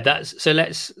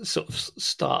let's sort of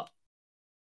start.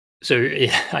 So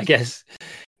yeah, I guess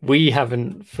we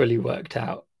haven't fully worked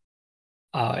out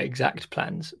our exact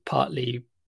plans. Partly,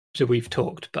 so we've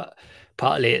talked, but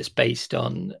partly it's based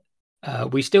on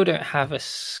we still don't have a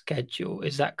schedule.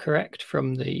 Is that correct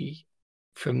from the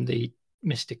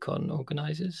Mysticon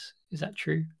organizers? Is that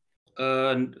true?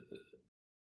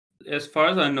 As far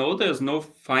as I know, there's no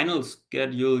final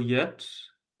schedule yet.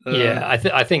 Yeah,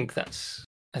 I think that's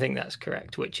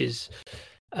correct, which is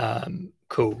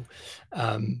cool.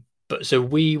 But so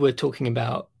we were talking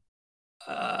about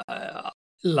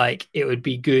like it would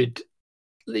be good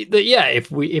that, yeah,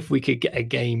 if we could get a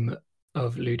game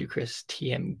of Ludicrous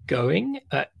TM going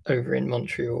over in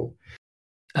Montreal,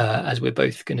 as we're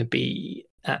both going to be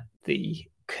at the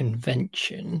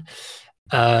convention.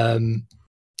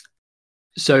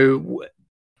 So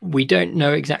we don't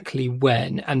know exactly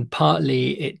when, and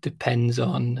partly it depends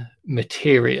on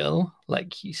material,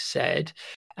 like you said,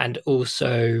 and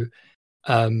also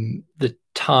the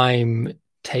time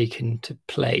taken to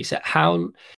play. So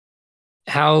how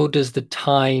does the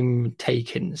time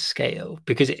taken scale?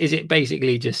 Because is it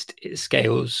basically just it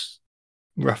scales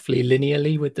roughly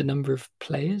linearly with the number of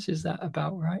players? Is that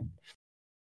about right?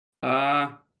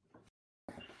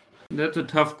 That's a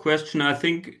tough question. I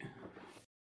think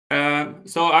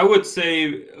so. I would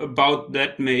say about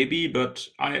that maybe, but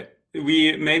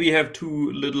we maybe have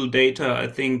too little data, I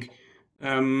think,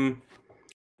 and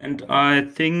I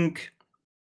think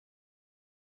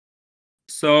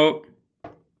so.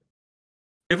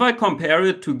 If I compare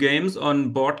it to games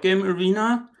on Board Game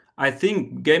Arena, I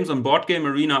think games on Board Game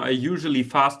Arena are usually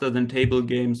faster than table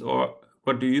games. Or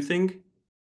what do you think?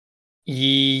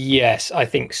 Yes, I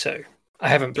think so. I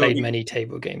haven't played many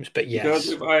table games, but yes.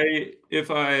 Because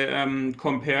if I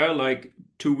compare, like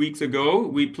 2 weeks ago,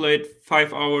 we played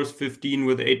 5 hours 15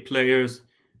 with 8 players,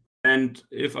 and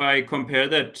if I compare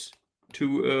that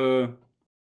to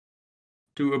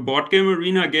a Board Game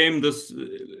Arena game, this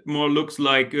more looks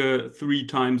like 3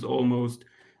 times almost.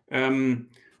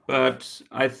 But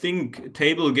I think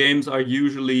table games are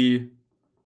usually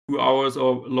 2 hours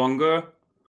or longer.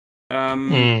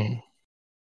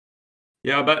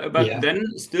 Yeah, but Yeah.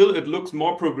 then still it looks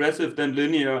more progressive than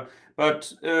linear.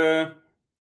 But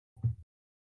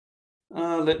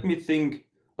let me think.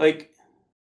 Like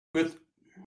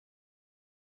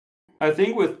I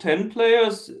think with 10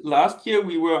 players last year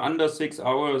we were under 6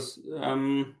 hours.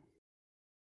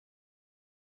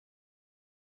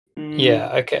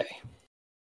 Yeah. Okay.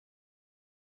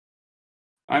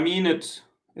 I mean, it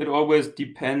always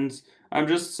depends. I'm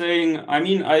just saying. I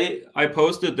mean, I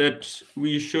posted that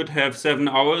we should have 7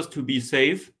 hours to be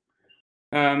safe.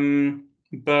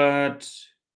 But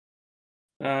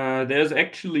there's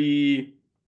actually.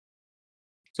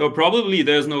 So probably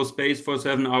there's no space for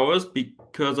 7 hours.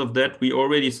 Because of that, we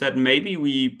already said maybe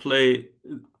we play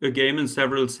a game in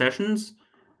several sessions.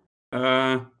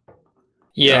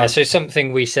 Yeah, so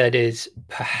something we said is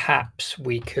perhaps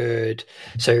we could.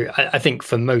 So I think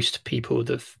for most people,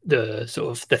 the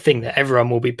sort of the thing that everyone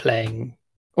will be playing,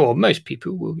 or most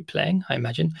people will be playing, I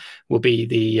imagine, will be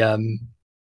the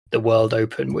World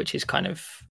Open, which is kind of,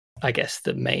 I guess,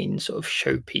 the main sort of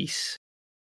showpiece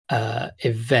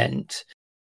event.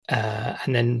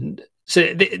 And then,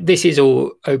 so this is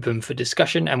all open for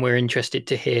discussion, and we're interested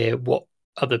to hear what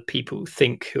other people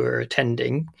think who are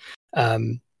attending.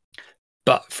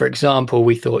 But for example,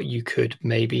 we thought you could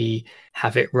maybe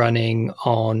have it running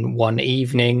on one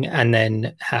evening and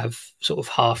then have sort of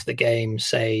half the game,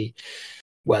 say,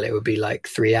 well, it would be like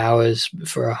 3 hours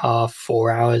for a half, 4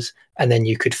 hours, and then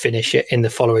you could finish it in the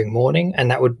following morning.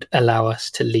 And that would allow us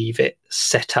to leave it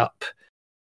set up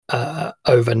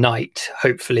overnight,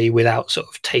 hopefully without sort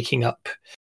of taking up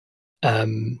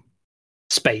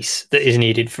space that is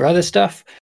needed for other stuff.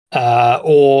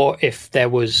 Or if there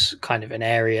was kind of an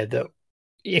area that,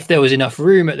 if there was enough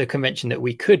room at the convention that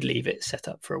we could leave it set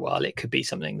up for a while, it could be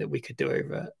something that we could do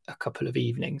over a couple of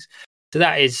evenings. So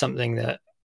that is something that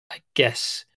I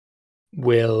guess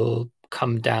will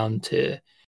come down to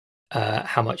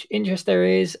how much interest there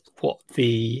is, what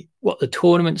the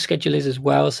tournament schedule is as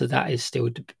well. So that is still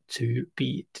to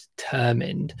be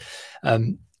determined.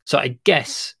 So I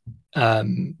guess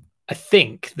I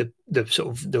think the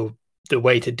sort of the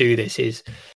way to do this is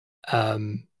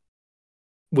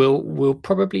we'll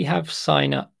probably have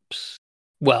sign-ups.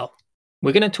 Well,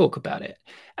 we're going to talk about it,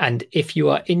 and if you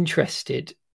are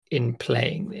interested in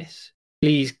playing this,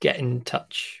 please get in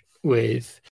touch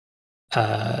with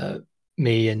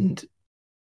me and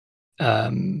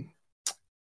DerIKM,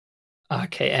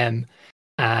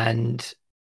 and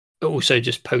also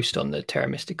just post on the Terra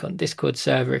Mysticon Discord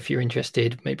server if you're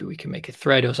interested. Maybe we can make a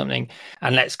thread or something,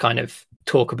 and let's kind of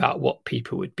talk about what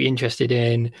people would be interested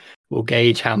in. We'll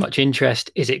gauge how much interest.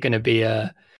 Is it going to be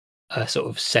a a sort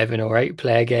of 7 or 8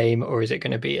 player game, or is it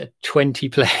going to be a 20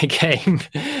 player game,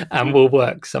 and we'll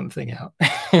work something out?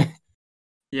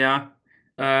 Yeah.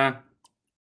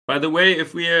 By the way,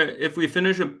 if we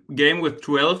finish a game with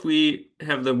 12, we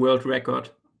have the world record.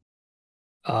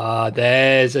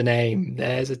 There's a name.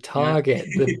 There's a target.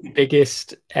 Yeah. The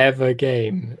biggest ever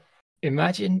game.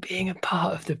 Imagine being a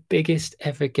part of the biggest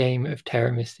ever game of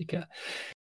Terra Mystica.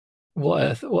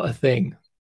 What a thing.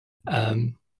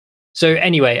 So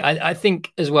anyway, I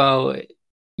think as well,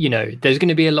 there's going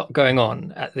to be a lot going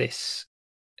on at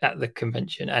the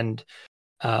convention, and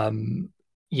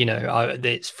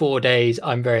it's 4 days.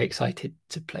 I'm very excited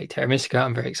to play Terra Mystica.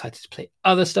 I'm very excited to play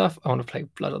other stuff. I want to play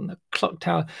Blood on the Clock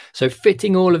Tower. So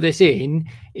fitting all of this in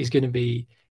is going to be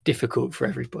difficult for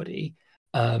everybody.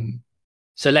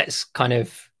 So let's kind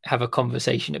of have a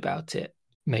conversation about it,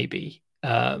 maybe,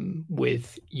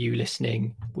 with you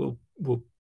listening.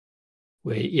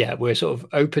 We're sort of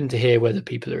open to hear whether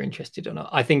people are interested or not.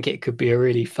 I think it could be a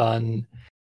really fun,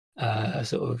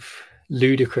 sort of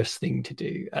ludicrous thing to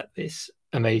do at this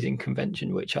amazing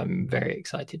convention, which I'm very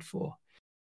excited for.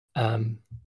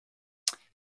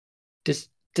 Does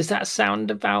that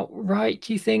sound about right,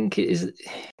 do you think?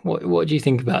 What do you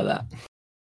think about that?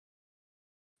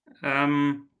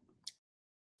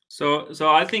 So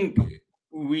I think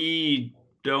we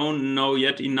don't know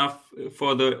yet enough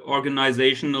for the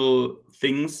organizational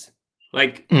things.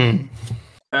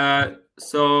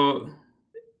 So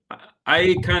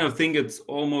I kind of think it's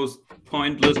almost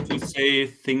pointless to say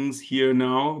things here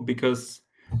now, because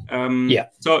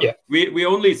we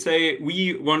only say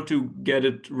we want to get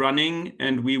it running,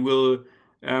 and we will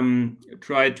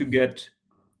try to get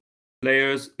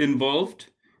players involved.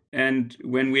 And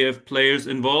when we have players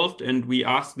involved and we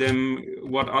ask them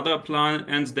what other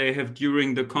plans they have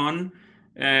during the con,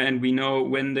 and we know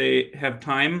when they have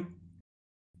time,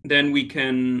 then we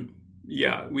can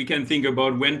think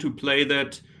about when to play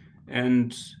that.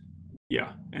 And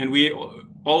we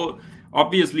all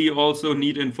obviously also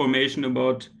need information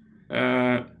about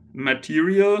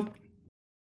material.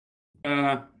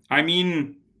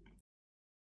 Actually,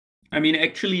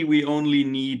 we only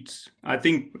need, I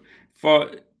think,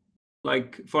 for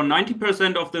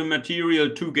 90% of the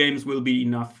material, 2 games will be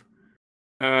enough.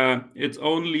 It's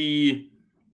only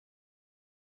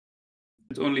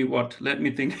what? Let me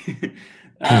think.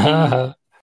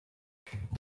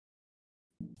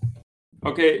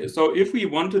 Okay, so if we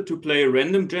wanted to play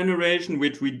random generation,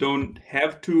 which we don't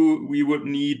have to, we would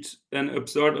need an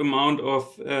absurd amount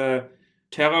of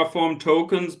Terraform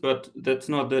tokens, but that's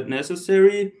not that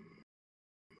necessary.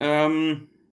 And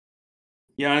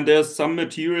there's some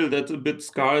material that's a bit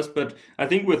scarce, but I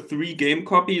think with 3 game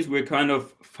copies, we're kind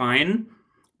of fine.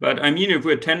 But if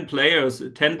we're 10 players,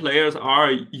 10 players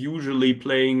are usually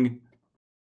playing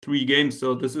 3 games,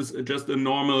 so this is just a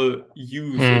normal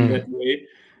use in that way.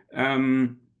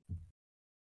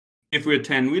 If we're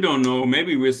 10, we don't know.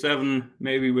 Maybe we're 7,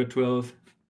 maybe we're 12.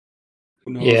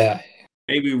 Who knows? Yeah.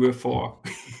 Maybe we're 4.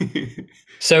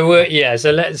 So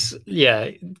let's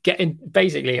get in.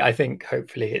 Basically, I think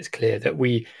hopefully it's clear that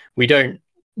we don't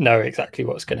know exactly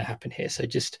what's going to happen here. So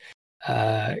just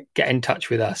get in touch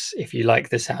with us if you like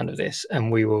the sound of this,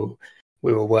 and we will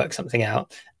work something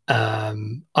out.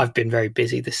 I've been very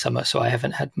busy this summer, so I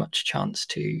haven't had much chance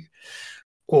to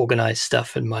organize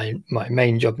stuff, and my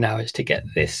main job now is to get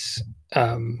this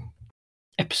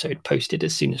episode posted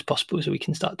as soon as possible so we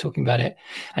can start talking about it.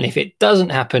 And if it doesn't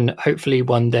happen, hopefully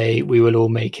one day we will all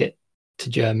make it to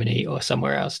Germany or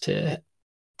somewhere else to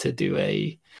do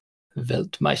a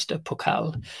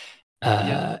Weltmeisterpokal.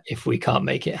 If we can't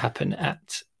make it happen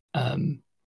at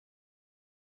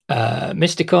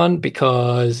Mysticon,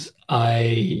 because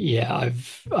I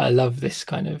love this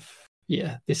kind of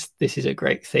this is a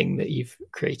great thing that you've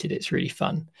created. It's really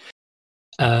fun.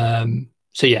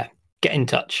 So get in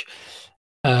touch.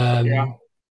 Are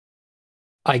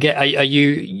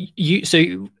you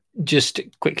so just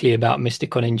quickly about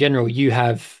Mysticon in general,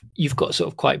 you've got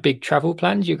sort of quite big travel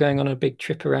plans. You're going on a big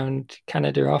trip around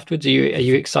Canada afterwards. Are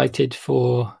you excited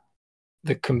for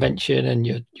the convention and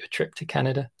your trip to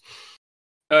Canada?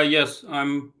 Yes,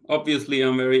 I'm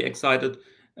very excited.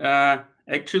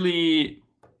 Actually,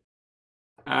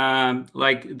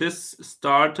 this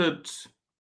started.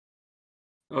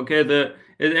 Okay,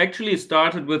 it actually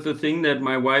started with the thing that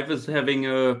my wife is having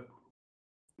a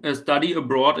study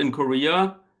abroad in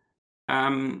Korea,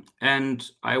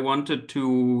 and I wanted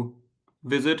to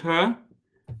visit her,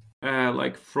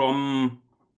 from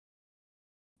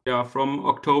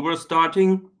October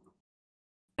starting,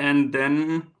 and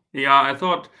then I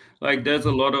thought there's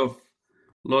a lot of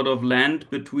land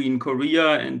between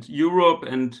Korea and Europe,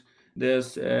 and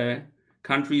there's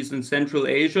countries in Central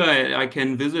Asia I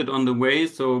can visit on the way,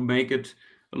 so make it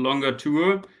a longer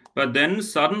tour. But then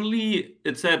suddenly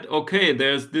it said, okay,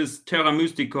 there's this Terra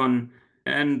Mysticon,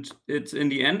 and it's in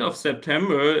the end of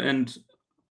September, and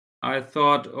I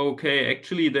thought, okay,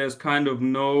 actually there's kind of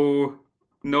no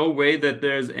way that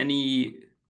there's any,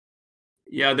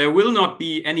 there will not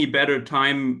be any better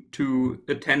time to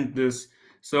attend this.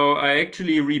 So I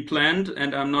actually replanned,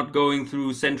 and I'm not going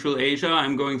through Central Asia,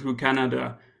 I'm going through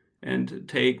Canada and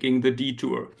taking the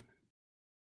detour.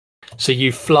 So are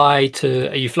you flying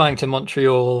to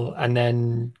Montreal and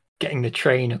then getting the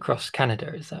train across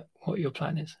Canada? Is that what your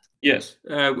plan is? Yes,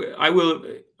 I will.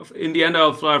 In the end,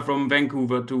 I'll fly from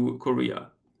Vancouver to Korea.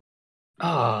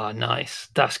 Ah, nice.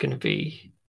 That's going to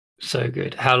be so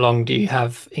good. How long do you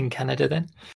have in Canada then?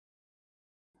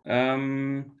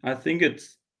 I think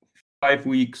it's 5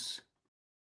 weeks.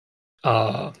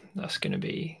 Oh, that's going to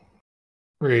be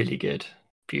really good.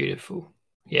 Beautiful.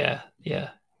 Yeah.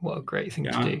 What a great thing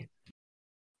to do.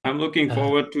 I'm looking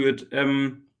forward to it.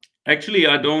 Actually,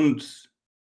 I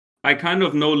kind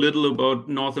of know little about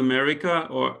North America,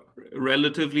 or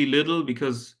relatively little,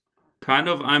 because kind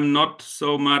of I'm not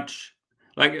so much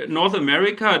like North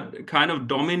America kind of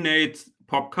dominates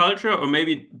pop culture, or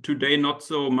maybe today not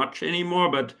so much anymore,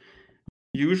 but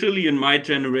usually in my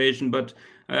generation. But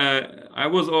I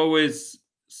was always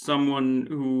someone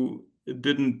who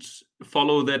didn't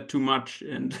follow that too much,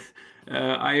 and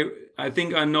I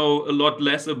think I know a lot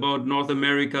less about North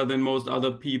America than most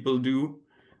other people do.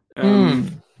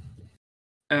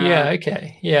 Yeah,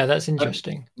 okay. Yeah, that's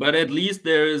interesting. But at least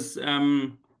there's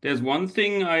one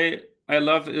thing I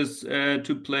love is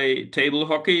to play table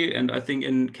hockey, and I think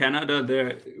in Canada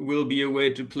there will be a way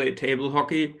to play table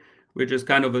hockey, which is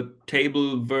kind of a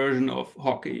table version of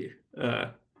hockey.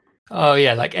 Oh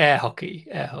yeah, like air hockey.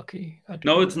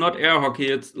 No, it's not air hockey.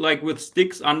 It's like with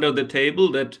sticks under the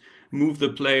table that move the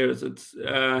players. It's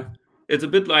a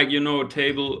bit like,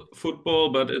 table football,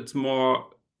 but it's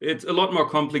a lot more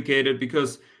complicated,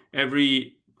 because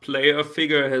every player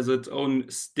figure has its own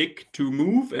stick to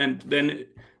move, and then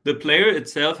the player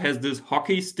itself has this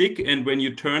hockey stick, and when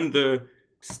you turn the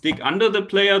stick under the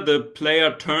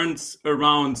player turns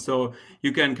around, so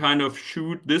you can kind of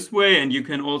shoot this way, and you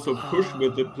can also push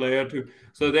with the player to.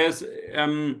 So there's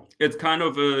it's kind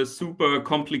of a super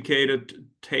complicated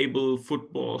table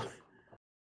football.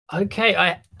 Okay,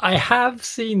 I have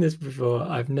seen this before.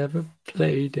 I've never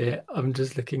played it. I'm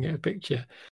just looking at a picture.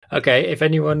 Okay, if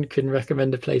anyone can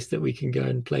recommend a place that we can go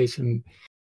and play some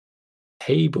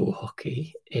table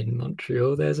hockey in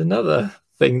Montreal, there's another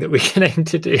thing that we can aim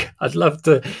to do. I'd love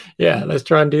to. Yeah, let's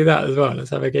try and do that as well. Let's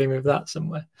have a game of that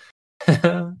somewhere.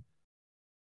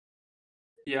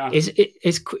 Yeah.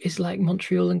 Is like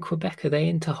Montreal and Quebec, are they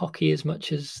into hockey as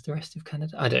much as the rest of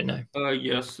Canada? I don't know.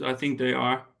 Yes, I think they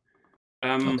are.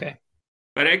 Okay.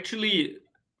 But actually,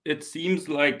 it seems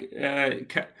like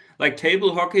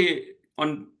table hockey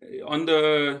on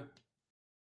the,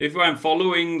 if I'm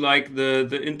following like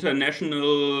the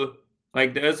international,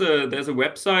 like there's a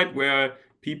website where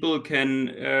people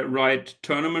can write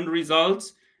tournament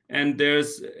results, and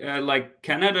there's like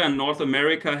Canada and North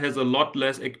America has a lot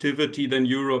less activity than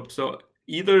Europe. So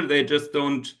either they just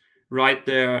don't write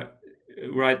their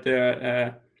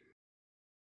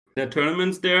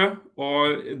tournaments there,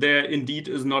 or there indeed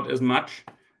is not as much,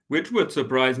 which would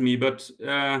surprise me. But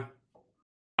I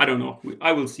don't know.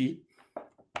 I will see.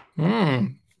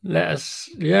 Let us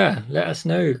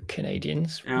know,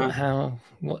 Canadians. Yeah.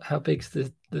 How big's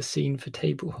the scene for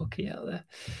table hockey out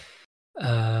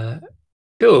there?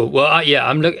 Cool. Well,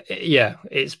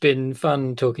 it's been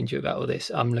fun talking to you about all this.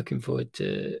 I'm looking forward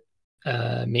to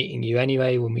meeting you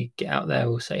anyway. When we get out there,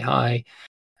 we'll say hi,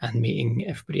 and meeting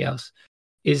everybody else.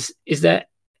 Is there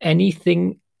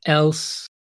anything else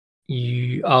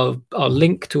I'll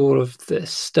link to all of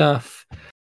this stuff.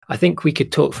 I think we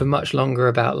could talk for much longer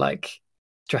about like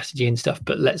strategy and stuff,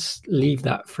 but let's leave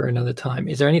that for another time.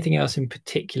 Is there anything else in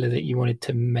particular that you wanted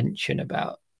to mention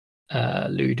about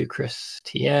Ludicrous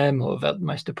TM or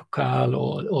Weltmeisterpokal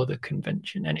or the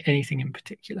convention? Anything in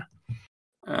particular?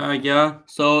 Yeah.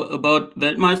 So about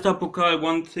Weltmeisterpokal,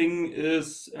 one thing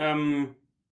is, so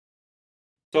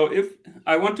if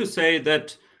I want to say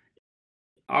that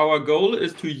our goal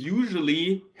is to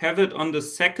usually have it on the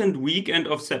second weekend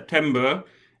of September,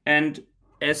 and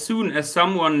as soon as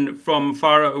someone from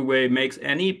far away makes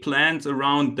any plans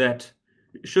around that,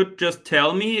 should just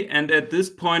tell me, and at this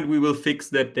point we will fix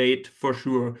that date for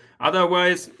sure.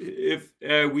 Otherwise, if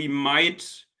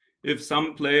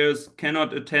some players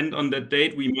cannot attend on that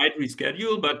date, we might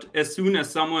reschedule. But as soon as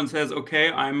someone says,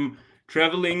 okay, I'm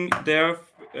traveling there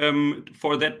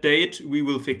for that date we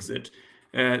will fix it.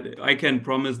 I can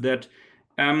promise that.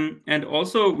 And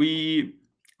also we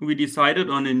decided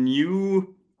on a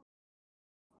new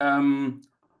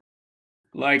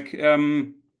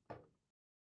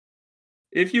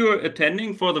if you're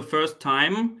attending for the first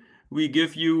time, we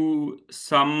give you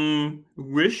some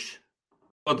wish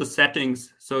for the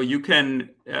settings. So you can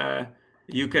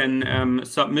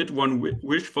submit one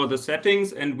wish for the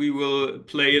settings, and we will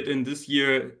play it in this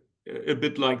year a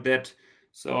bit like that.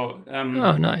 So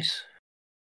oh, nice.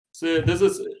 So this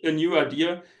is a new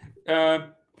idea.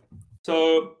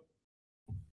 So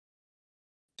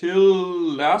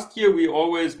till last year, we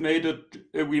always made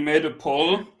a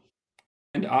poll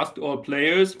and asked all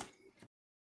players,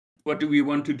 what do we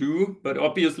want to do? But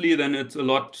obviously then it's a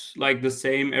lot like the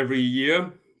same every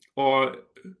year. Or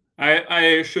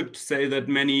I should say that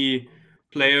many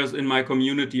players in my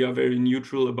community are very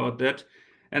neutral about that.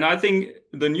 And I think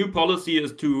the new policy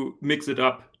is to mix it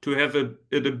up, to have it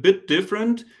a bit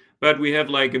different, but we have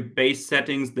like a base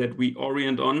settings that we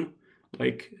orient on.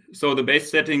 So the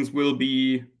base settings will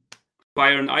be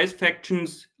fire and ice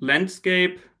factions,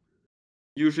 landscape,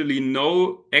 usually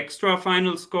no extra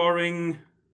final scoring.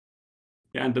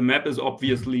 Yeah, and the map is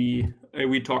obviously,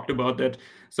 we talked about that.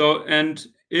 So, and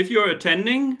if you're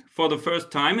attending for the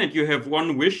first time and you have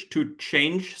one wish to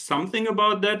change something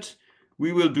about that,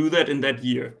 we will do that in that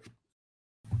year.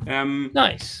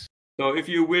 Nice. So if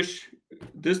you wish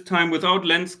this time without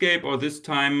landscape, or this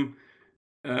time,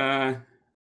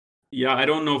 yeah, I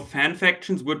don't know, fan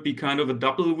factions would be kind of a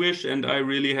double wish, and I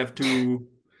really have to,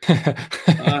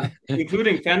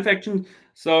 including fan faction.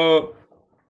 So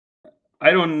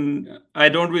I don't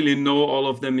really know all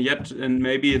of them yet, and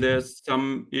maybe there's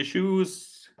some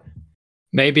issues.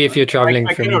 Maybe if you're traveling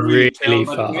from really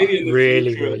far, maybe in the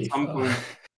really future really at some far. Point.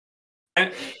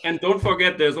 And don't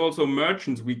forget, there's also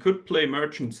merchants. We could play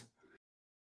merchants.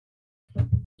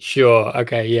 Sure.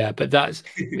 Okay. Yeah. But that's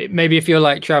maybe if you're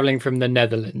like traveling from the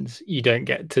Netherlands, you don't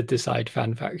get to decide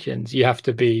fan factions. You have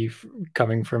to be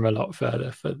coming from a lot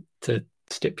further to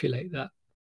stipulate that.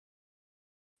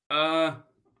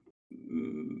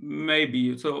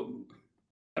 Maybe. So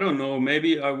I don't know.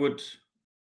 Maybe I would.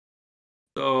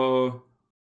 So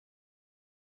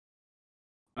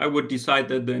I would decide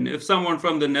that then. If someone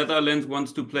from the Netherlands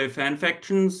wants to play fan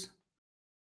factions,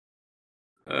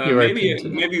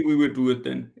 maybe we would do it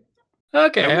then.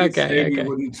 Okay. We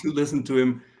wouldn't listen to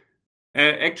him.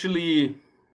 Actually,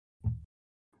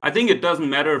 I think it doesn't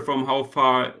matter from how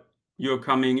far you're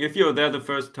coming. If you're there the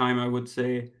first time, I would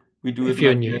say we do it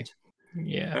like new. that.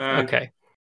 Yeah. Okay.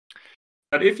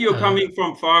 But if you're coming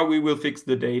from far, we will fix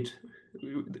the date.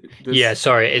 Yeah,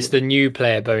 sorry, it's the new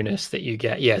player bonus that you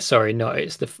get. Yeah, sorry, no,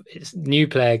 it's new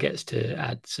player gets to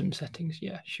add some settings.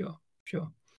 Yeah, sure.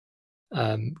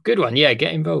 Good one. Yeah,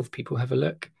 get involved. People have a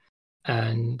look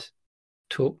and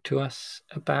talk to us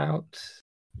about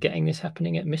getting this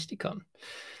happening at Mysticon.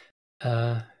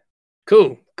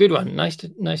 Cool, good one. Nice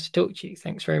to talk to you.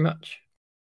 Thanks very much.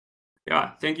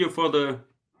 Yeah, thank you for the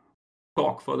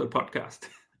talk, for the podcast.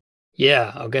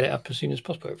 Yeah, I'll get it up as soon as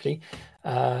possible, hopefully.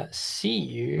 See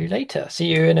you later. See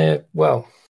you in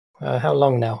how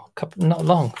long now? Not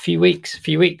long. Few weeks.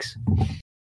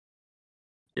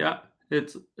 Yeah,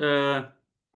 it's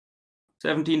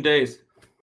 17 days.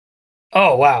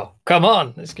 Oh, wow. Come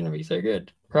on. It's going to be so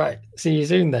good. Right. See you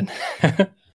soon then.